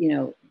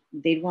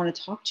 they'd want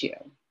to talk to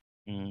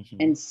you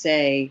and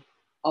say,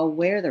 I'll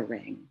wear the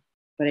ring,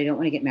 but I don't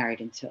want to get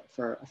married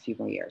for a few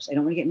more years. I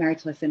don't want to get married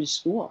till I finish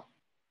school.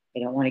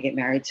 I don't want to get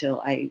married till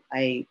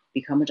I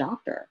become a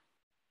doctor.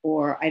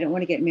 Or I don't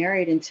want to get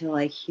married until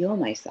I heal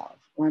myself.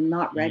 Or I'm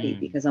not ready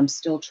because I'm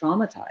still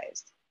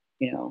traumatized.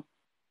 I'm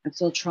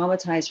still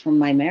traumatized from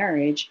my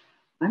marriage.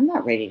 I'm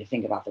not ready to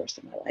think about the rest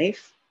of my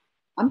life.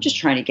 I'm just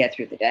trying to get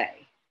through the day.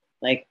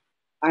 Like,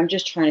 I'm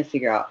just trying to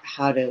figure out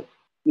how to,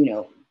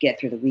 get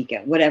through the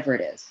weekend, whatever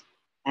it is.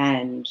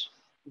 And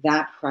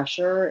that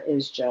pressure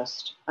is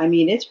just, I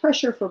mean, it's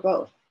pressure for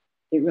both.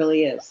 It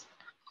really is.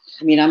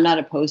 I mean, I'm not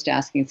opposed to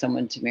asking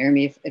someone to marry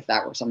me if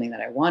that were something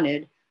that I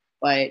wanted,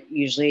 but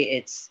usually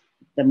it's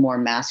the more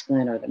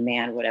masculine or the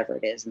man, whatever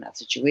it is in that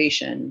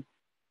situation.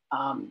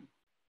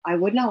 I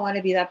would not want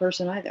to be that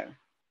person either.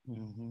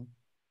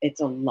 It's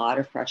a lot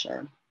of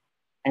pressure.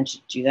 And to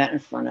do that in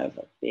front of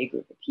a big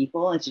group of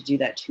people and to do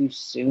that too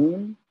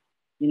soon,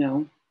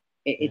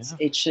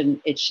 it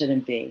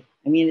shouldn't be.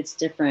 I mean, it's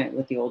different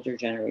with the older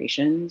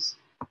generations.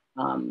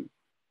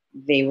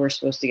 They were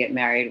supposed to get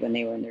married when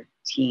they were in their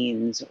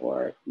teens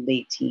or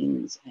late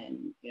teens.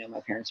 And,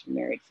 my parents were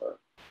married for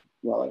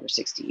well over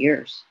 60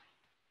 years.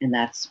 And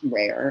that's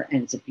rare.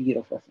 And it's a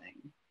beautiful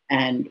thing.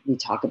 And we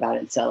talk about it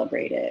and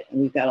celebrate it.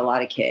 And we've got a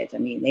lot of kids. I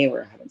mean, they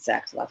were having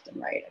sex left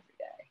and right every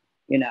day.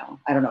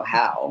 I don't know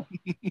how,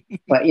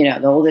 but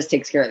the oldest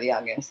takes care of the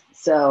youngest.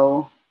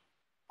 So,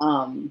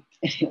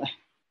 anyway,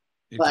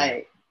 but,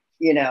 I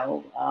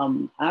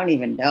don't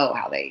even know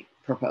how they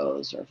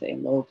proposed or if they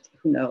eloped,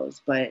 who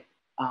knows, but,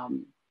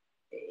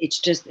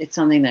 it's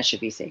something that should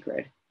be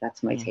sacred.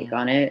 That's my take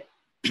on it.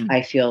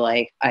 I feel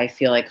like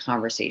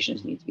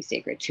conversations need to be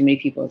sacred. Too many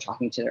people are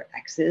talking to their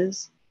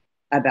exes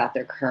about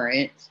their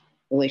current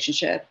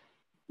relationship.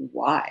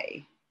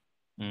 Why?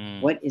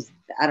 What is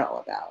that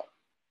all about?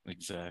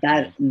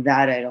 Exactly.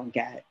 That I don't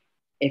get.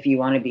 If you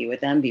want to be with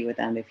them, be with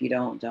them. If you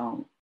don't.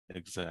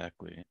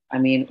 Exactly. I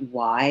mean,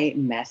 why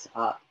mess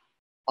up?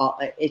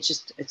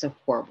 It's a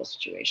horrible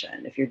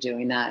situation. If you're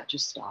doing that,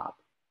 just stop.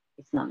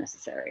 It's not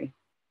necessary.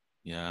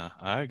 Yeah,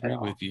 I At agree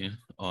all. with you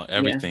on Yeah.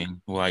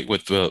 everything. Like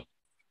with the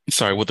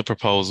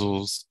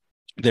proposals,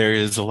 there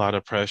is a lot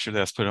of pressure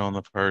that's put on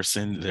the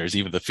person. There's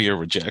even the fear of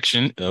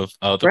rejection of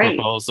the Right.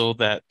 proposal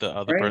that the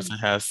other Right. person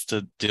has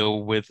to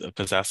deal with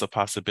because that's a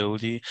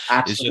possibility.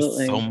 It's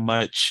just so Absolutely.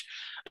 much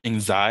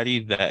anxiety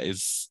that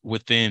is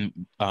within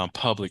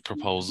public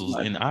proposals.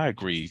 Look, And I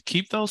agree.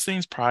 Keep those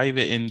things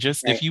private. And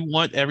just if right. you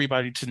want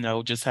everybody to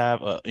know, just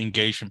have an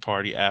engagement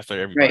party after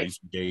Right. everybody's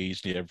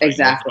engaged and everybody knows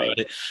Exactly. about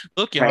it.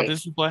 Look, y'all, Right.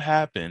 this is what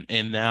happened.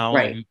 And now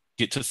Right. you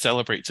get to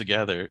celebrate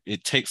together.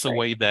 It takes Right.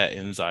 away that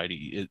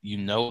anxiety. You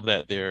know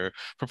that they're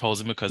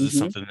proposing because it's Mm-hmm.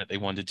 something that they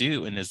want to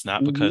do, and it's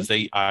not Mm-hmm. because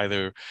they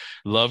either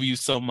love you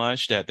so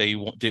much that they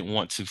didn't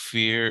want to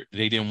fear,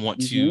 they didn't want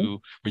Mm-hmm.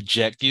 to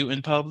reject you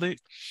in public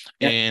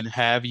Yep. and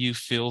have you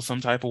feel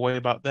some type of way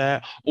about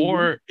that, Mm-hmm.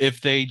 or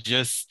if they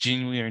just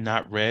genuinely are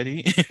not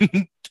ready.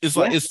 It's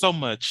like Yeah. it's so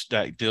much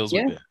that deals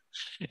with Yeah. it,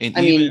 and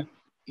I even. mean,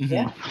 Mhm.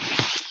 yeah.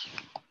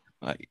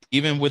 Like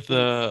even with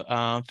the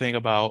thing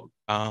about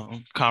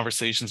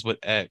conversations with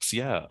X,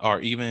 yeah, or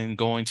even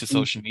going to Mm,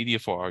 social media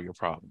for all your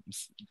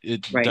problems,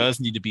 it right. does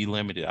need to be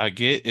limited. I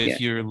get Yeah.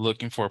 if you're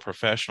looking for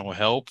professional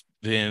help,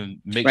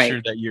 then make Right.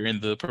 sure that you're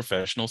in the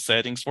professional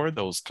settings for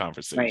those Right.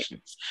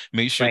 conversations.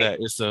 Make sure Right. that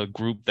it's a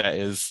group that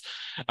is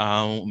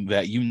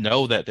that you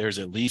know that there's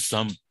at least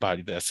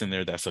somebody that's in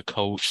there that's a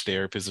coach,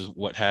 therapist, or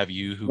what have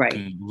you, who Right.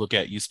 can look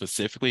at you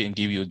specifically and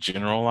give you a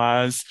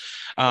generalized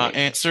Right.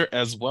 answer,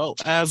 as well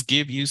as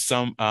give you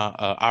some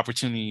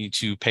opportunity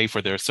to pay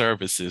for their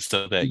services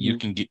so that you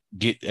Mm-hmm. can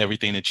get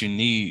everything that you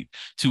need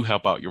to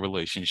help out your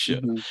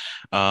relationship.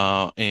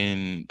 Mm-hmm.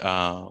 And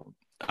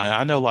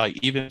I know, like,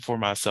 even for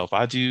myself,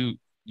 I do,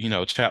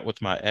 chat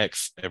with my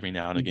ex every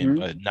now and again,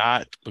 Mm-hmm. but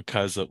not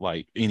because of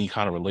like any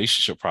kind of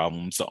relationship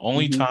problems. The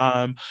only Mm-hmm.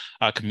 time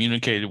I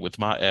communicated with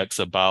my ex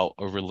about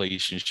a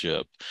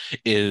relationship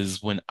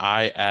is when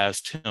I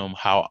asked him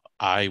how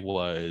I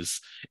was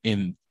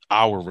in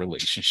our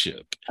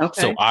relationship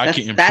so Okay. I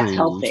can That's improve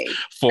healthy.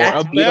 for a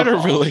That's better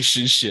beautiful.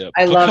 relationship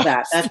I love because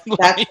that.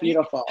 That's like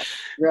beautiful.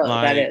 Really,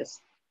 that like is.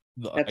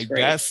 That's like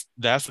great.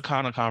 that's the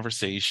kind of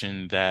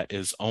conversation that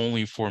is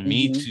only for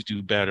me Mm-hmm. to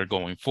do better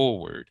going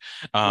forward,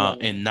 I love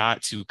it. and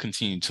not to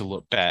continue to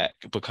look back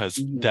because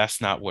Mm-hmm.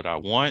 that's not what I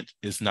want.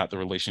 It's not the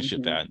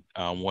relationship Mm-hmm. that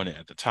I wanted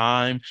at the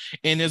time,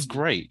 and it's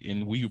great.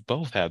 And we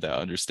both have that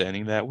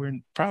understanding that we're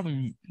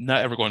probably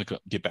not ever going to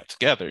get back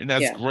together, and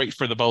that's Yeah. great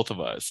for the both of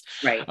us.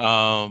 Right.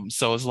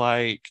 So it's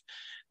like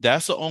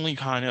that's the only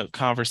kind of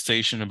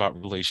conversation about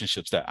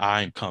relationships that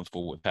I'm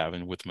comfortable with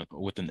having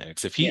with an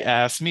ex. If he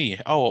Yeah. asked me,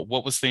 "Oh,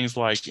 what was things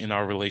like in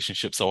our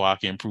relationship so I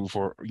can improve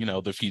for,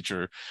 the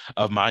future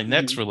of my Mm-hmm.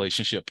 next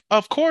relationship?"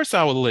 Of course,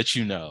 I will let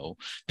you know.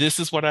 This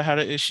is what I had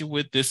an issue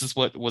with. This is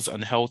what was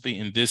unhealthy,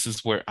 and this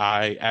is where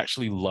I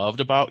actually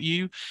loved about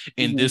you,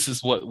 and Mm-hmm. this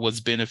is what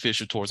was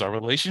beneficial towards our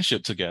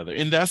relationship together.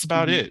 And that's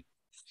about Mm-hmm. it.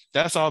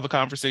 That's all the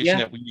conversation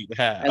Yeah. that we need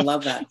to I have.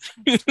 love that.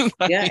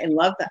 Yeah, Like, I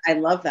love that. I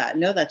love that.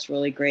 No, that's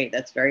really great.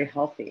 That's very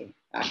healthy,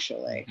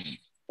 actually. mhm,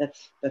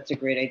 That's a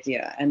great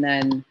idea. And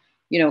then,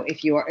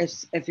 if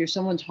you're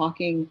someone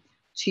talking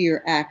to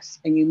your ex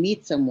and you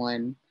meet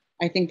someone,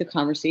 I think the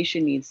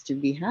conversation needs to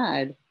be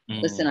had.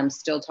 Listen, mm, I'm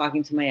still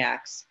talking to my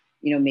ex.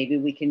 Maybe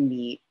we can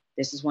meet.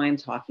 This is why I'm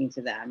talking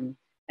to them.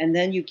 And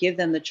then you give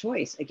them the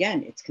choice.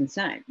 Again, it's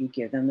consent. You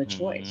give them the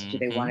choice. Do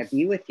they want mhm, to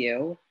be with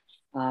you?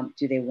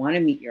 Do they want to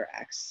meet your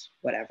ex?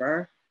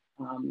 Whatever.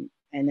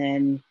 And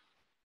then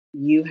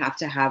you have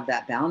to have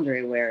that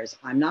boundary, whereas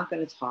I'm not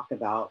going to talk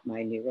about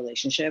my new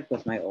relationship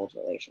with my old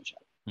relationship.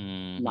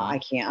 mhm.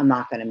 I'm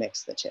not going to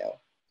mix the two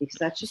because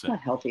that's just not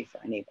healthy for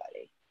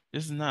anybody.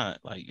 It's not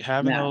like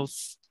having No.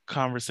 those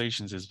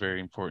conversations is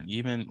very important.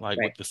 Even like with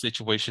Right. the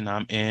situation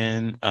I'm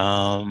in,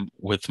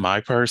 with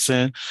my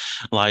person,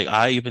 like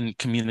I even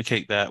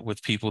communicate that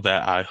with people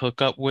that I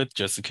hook up with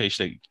just in case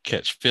they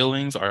catch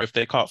feelings, or if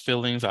they caught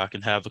feelings, I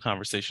can have the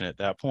conversation at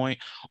that point.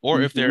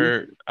 Or if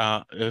Mm-hmm.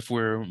 if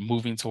we're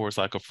moving towards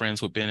like a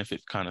friends with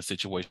benefit kind of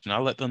situation,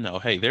 I'll let them know,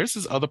 hey, there's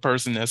this other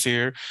person that's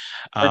here.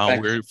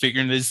 Perfect. We're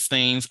figuring these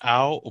things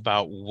out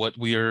about what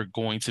we are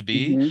going to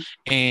be,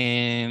 Mm-hmm.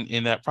 and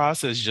in that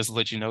process, just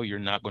let you know you're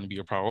not going to be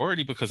a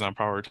priority because I'm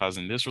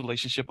prioritizing this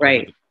relationship over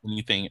Right.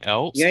 anything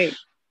else. Right.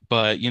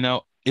 But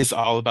it's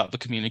all about the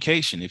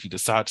communication. If you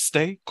decide to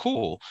stay,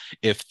 cool.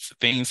 If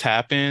things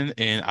happen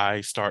and I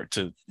start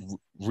to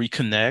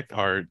reconnect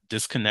or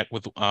disconnect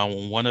with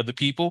one of the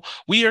people,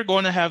 we are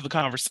going to have the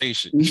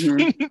conversation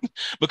Mm-hmm.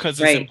 because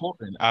it's Right.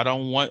 important. I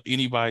don't want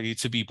anybody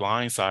to be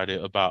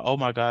blindsided about, oh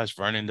my gosh,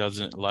 Vernon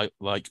doesn't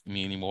like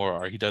me anymore,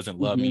 or he doesn't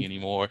love Mm-hmm. me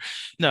anymore.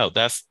 No,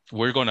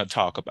 we're going to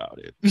talk about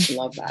it.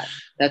 Love that.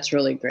 That's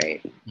really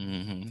great.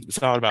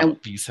 It's all about And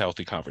these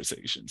healthy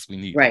conversations. We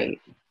need them.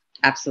 right.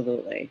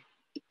 Absolutely.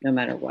 No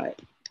matter what.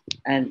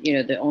 And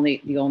the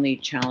only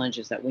challenge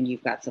is that when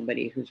you've got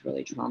somebody who's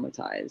really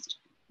traumatized,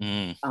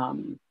 Mm,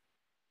 um,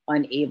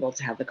 unable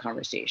to have the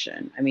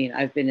conversation. I mean,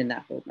 I've been in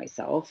that boat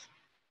myself.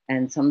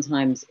 And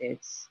sometimes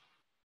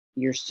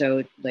you're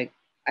so like,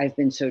 I've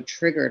been so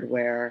triggered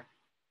where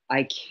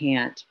I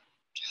can't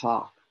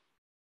talk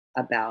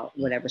about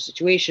mm, whatever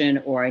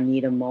situation, or I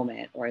need a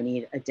moment, or I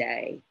need a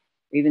day,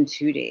 or even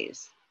 2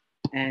 days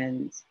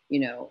And,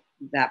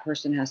 that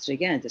person has to,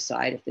 again,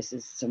 decide if this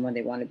is someone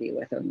they want to be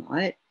with or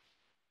not.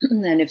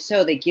 And if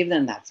so, they give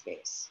them that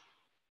space.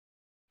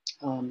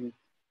 A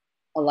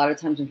lot of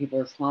times when people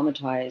are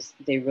traumatized,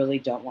 they really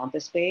don't want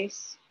the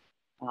space.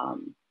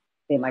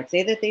 They might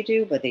say that they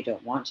do, but they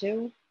don't want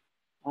to.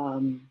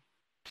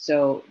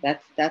 So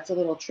that's a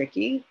little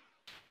tricky.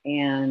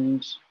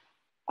 And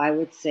I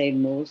would say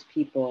most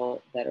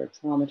people that are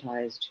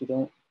traumatized who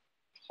don't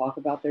talk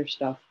about their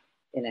stuff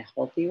in a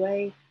healthy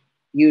way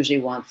usually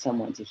want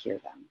someone to hear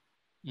them.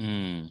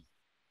 Mm.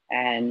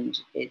 And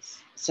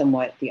it's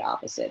somewhat the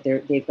opposite.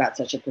 They've got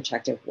such a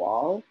protective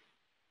wall,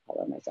 I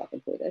love myself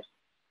included.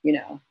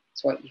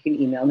 So you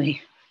can email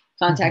me,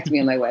 contact me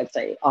on my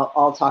website.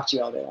 I'll talk to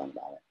you all day long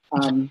about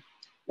it.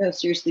 No,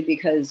 seriously,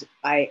 because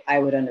I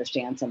would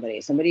understand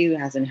somebody who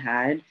hasn't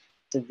had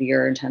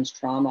severe, intense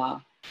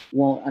trauma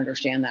won't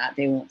understand that.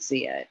 They won't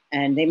see it.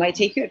 And they might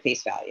take you at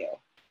face value,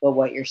 but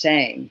what you're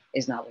saying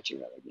is not what you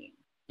really mean.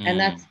 And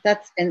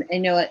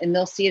and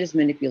they'll see it as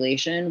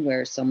manipulation,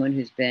 where someone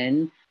who's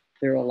been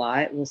through a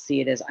lot will see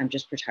it as, I'm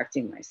just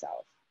protecting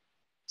myself.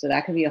 So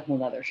that could be a whole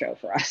nother show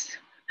for us.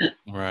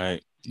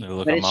 Right.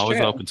 Look, But I'm it's always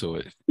true. open to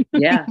it.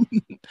 Yeah,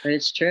 but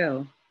it's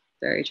true.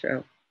 Very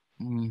true.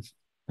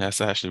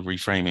 That's actually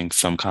reframing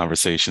some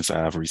conversations that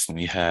I've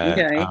recently had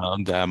Okay.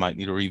 that I might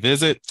need to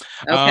revisit.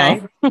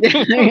 Okay. So,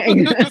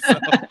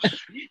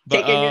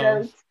 but Taking your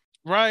notes.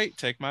 right,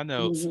 take my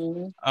notes.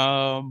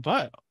 Mm-hmm.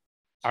 But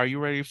are you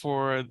ready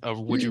for a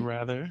would you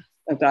rather?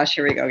 Oh gosh,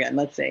 here we go again.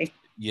 Let's see. Go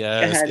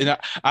Yes, ahead. and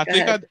I Go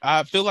think ahead.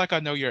 I feel like I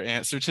know your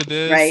answer to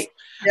this. Right.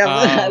 Yeah,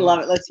 I love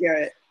Um, it. Let's hear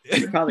it.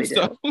 You probably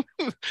so,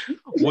 do.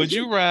 would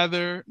you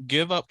rather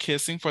give up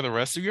kissing for the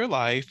rest of your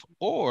life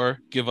or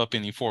give up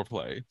any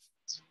foreplay?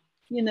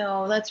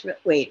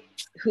 Wait.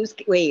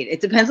 Wait?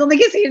 It depends on the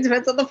kissing. It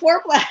depends on the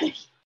foreplay.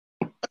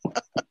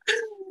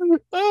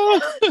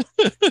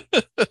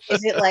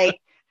 Is it like?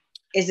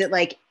 Is it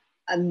like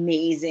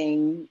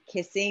amazing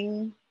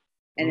kissing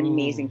and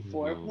amazing Ooh.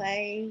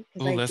 foreplay?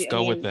 Because Ooh, I let's do. I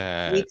go with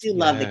mean, we that. do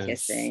love the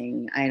Yes.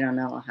 kissing. I don't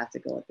know. I'll have to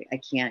go with it. I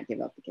can't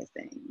give up the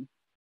kissing.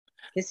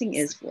 Kissing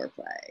is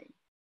foreplay.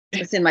 It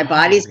Listen, my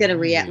body's probably gonna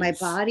react. My is.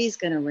 body's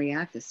gonna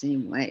react the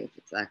same way if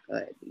it's that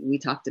good. We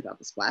talked about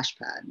the splash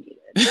pad needed.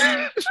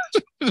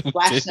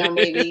 Splash zone,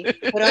 baby.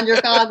 Put on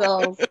your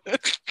goggles.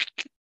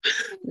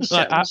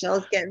 Like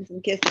Michelle's getting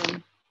some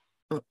kissing.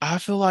 I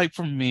feel like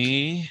for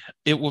me,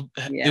 it would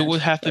it Yeah,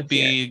 would have to let's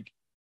hear be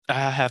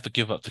I have to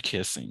give up the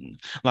kissing.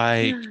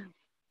 Like it.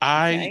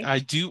 I Okay, I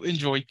do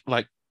enjoy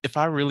like if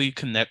I really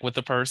connect with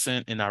the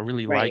person and I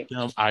really like right.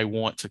 them, I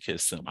want to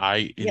kiss them.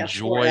 I Yeah,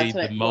 of course. enjoy the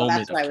That's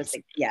moment what of I was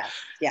kissing. thinking.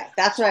 Yes,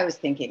 that's what I was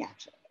thinking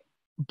actually.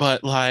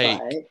 But like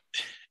But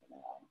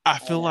I I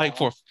feel like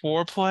know.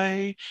 for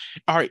foreplay,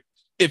 all right,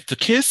 if the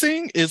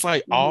kissing is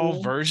like all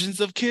Mhm.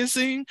 versions of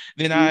kissing,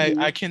 then I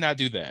Mhm. cannot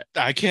do that.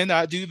 I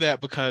cannot do that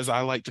because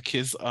I like to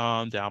kiss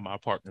down my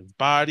partner's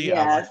body.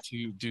 I like Yes.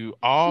 to do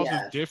all the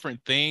Yes.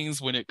 different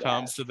things when it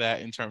comes Yes. to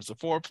that in terms of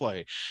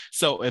foreplay.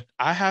 So if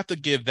I have to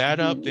give that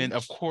up, then Mhm.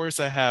 of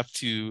course I have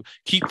to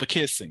keep the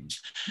kissing.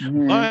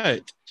 Mhm.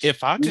 But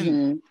if I can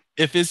Mhm.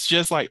 if it's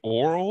just like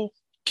oral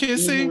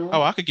kissing, oh,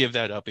 Mhm. I could give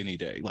that up any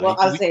day. Well, Like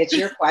I'll we say it's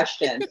your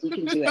question, so you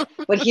can do it.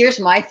 But here's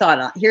my thought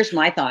on. Here's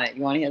my thought.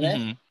 You want to hear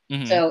this? hmm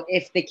hmm So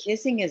if the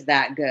kissing is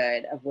that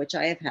good, of which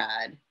I have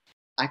had,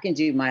 I can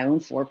do my own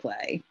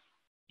foreplay.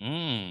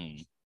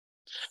 Mm.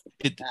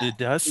 That. It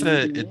does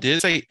say it Mhm.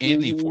 did say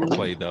any Mhm.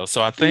 foreplay though.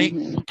 So I think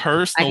Mhm. I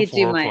personal could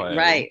do my foreplay.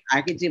 right.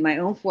 I could do my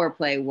own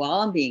foreplay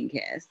while I'm being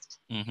kissed,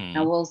 and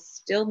hmm we'll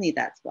still need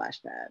that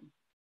splash pad.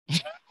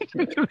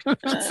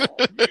 As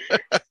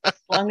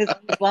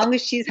long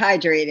as she's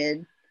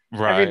hydrated,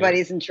 Right.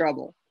 everybody's in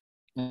trouble.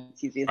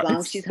 Excuse me. As long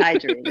as she's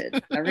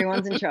hydrated,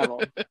 everyone's in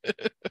trouble.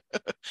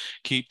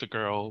 Keep the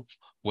girl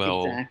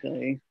well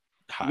Exactly.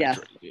 Yes.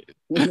 hydrated.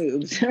 With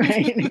moves,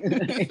 right?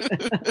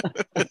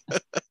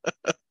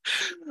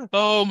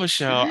 Oh,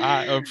 Michelle,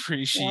 I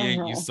appreciate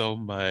you Uh-huh. so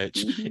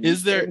much.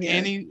 Is there Same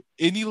here.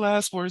 any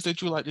last words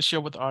that you would like to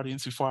share with the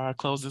audience before I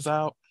close this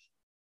out?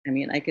 I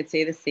mean, I could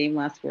say the same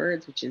last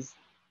words, which is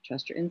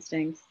trust your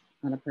instincts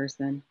on a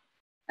person.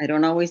 I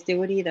don't always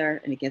do it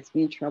either, and it gets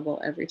me in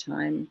trouble every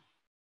time.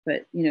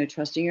 But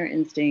trusting your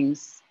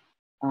instincts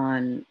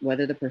on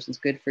whether the person's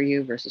good for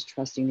you versus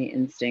trusting the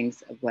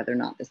instincts of whether or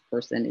not this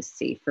person is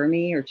safe for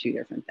me are two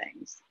different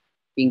things.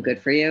 Being good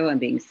Mm, for you and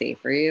being safe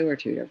for you are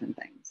two different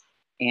things.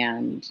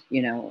 And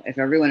if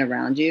everyone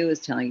around you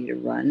is telling you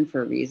to run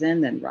for a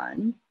reason, then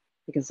run,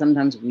 because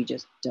sometimes we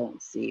just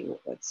don't see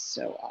what's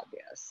so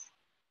obvious.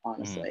 mm,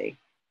 Honestly,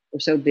 we're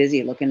so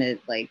busy looking at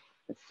like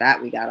the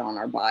fat we got on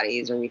our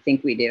bodies, or we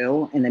think we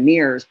do in the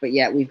mirrors, but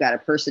yet we've got a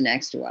person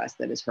next to us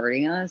that is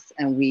hurting us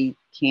and we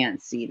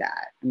can't see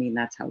that. I mean,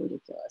 that's how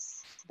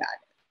ridiculous that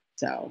is.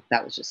 So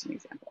that was just an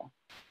example.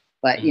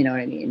 But you mm, know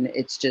what I mean?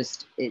 It's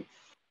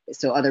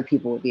so other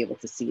people would be able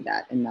to see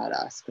that and not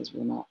us, because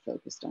we're not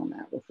focused on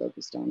that. We're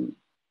focused on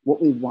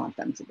what we want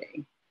them to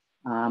be.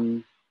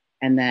 Um,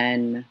 and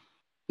then,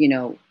 you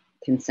know,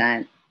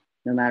 consent,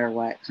 no matter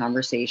what,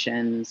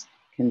 conversations,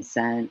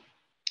 consent,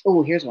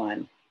 Oh, here's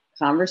one.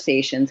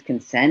 Conversations,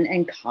 consent,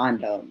 and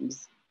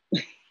condoms.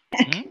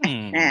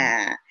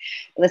 Mm.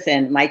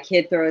 Listen, my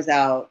kid throws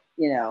out,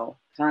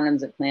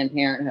 condoms at Planned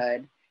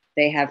Parenthood.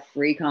 They have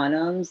free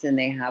condoms and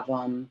they have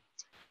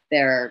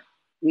they're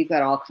we've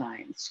got all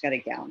kinds. She's got a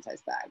gallon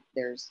size bag.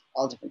 There's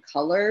all different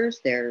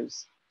colors,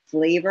 there's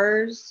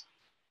flavors,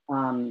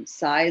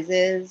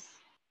 sizes,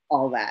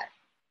 all that.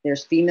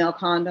 There's female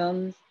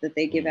condoms that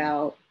they give Mm.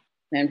 out.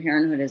 Planned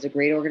Parenthood is a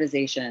great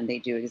organization. They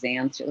do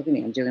exams. Look at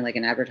me, I'm doing like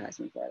an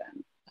advertisement for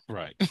them.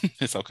 Right.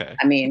 It's okay.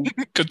 I mean,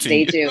 they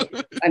Continue. do.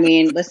 I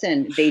mean,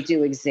 listen, they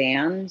do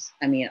exams.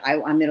 I mean,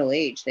 I'm middle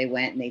aged. They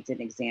went and they did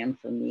an exam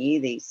for me.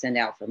 They send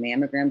out for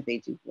mammograms. They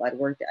do blood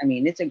work. I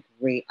mean, it's a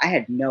great, I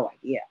had no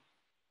idea.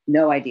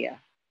 No idea.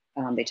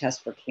 They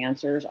test for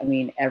cancers. I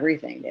mean,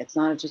 everything. It's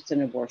not just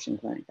an abortion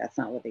clinic. That's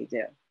not what they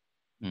do.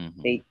 Hmm.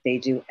 They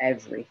do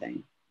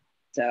everything.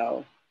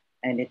 So,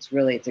 and it's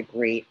a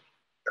great,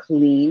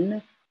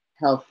 clean,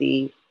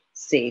 healthy,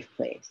 safe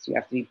place. You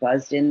have to be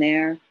buzzed in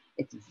there.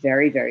 It's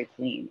very, very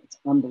clean. It's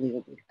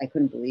unbelievable. I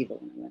couldn't believe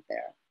it when I went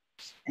there.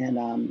 And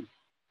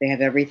they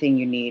have everything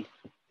you need.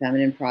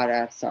 Feminine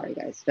products. Sorry,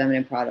 guys,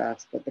 feminine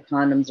products. But the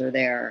condoms are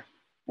there.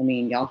 I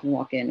mean, y'all can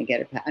walk in and get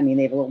it. I mean,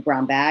 they have a little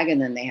brown bag,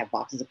 and then they have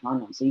boxes of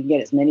condoms, so you can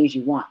get as many as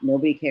you want.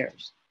 Nobody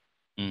cares.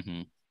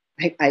 Hmm.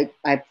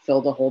 I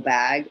filled a whole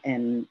bag,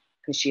 and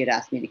because she had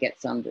asked me to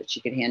get some that she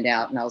could hand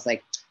out, and I was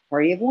like,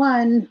 "Party of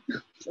one."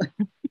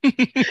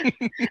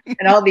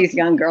 And all these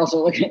young girls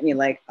were looking at me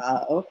like,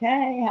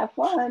 "Okay, have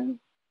fun."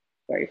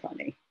 Very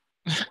funny.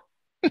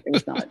 It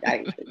was not.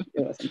 It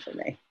wasn't for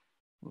me.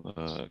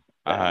 Uh,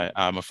 So,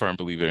 I'm a firm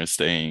believer in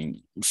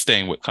staying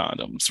with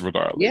condoms yeah,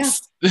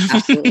 regardless.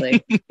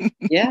 absolutely.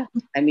 Yeah,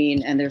 I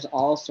mean, and there's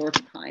all sorts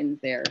of kinds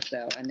there,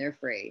 so and they're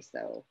free,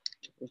 so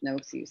there's no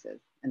excuses.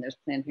 And there's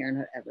Planned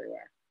Parenthood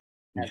everywhere.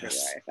 Everywhere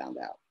Yes. I found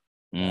out.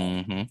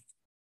 So Hmm.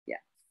 yeah,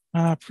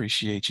 I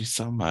appreciate you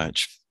so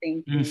much.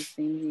 thank Mm. you.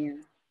 Same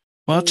here.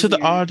 Well, Same to the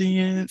here.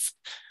 audience,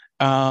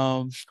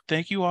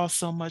 thank you all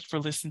so much for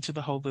listening to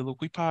the Holy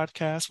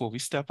podcast, where we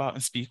step out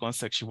and speak on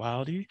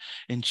sexuality.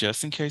 And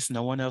just in case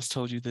no one else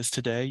told you this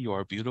today, you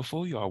are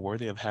beautiful, you are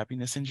worthy of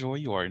happiness and joy,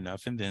 you are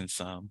enough and then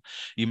some.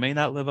 You may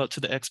not live up to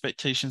the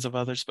expectations of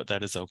others, but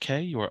that is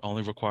okay. You are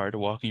only required to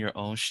walk in your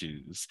own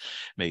shoes.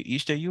 May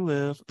each day you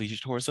live lead you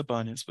towards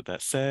abundance. With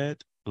that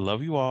said,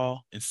 love you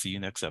all and see you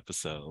next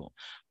episode.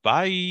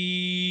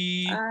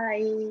 Bye.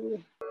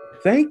 Bye.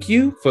 Thank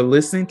you for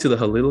listening to the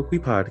Holiloquy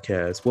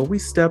podcast, where we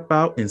step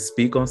out and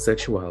speak on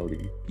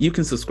sexuality. You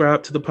can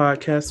subscribe to the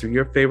podcast through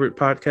your favorite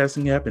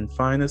podcasting app and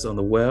find us on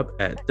the web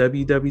at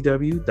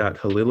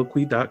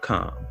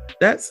www.holiloquy.com.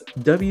 That's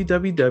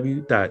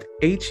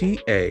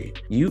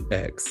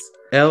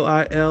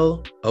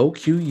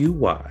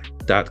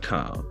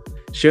www.heauxliloquy.com.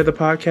 Share the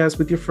podcast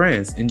with your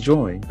friends and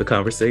join the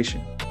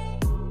conversation.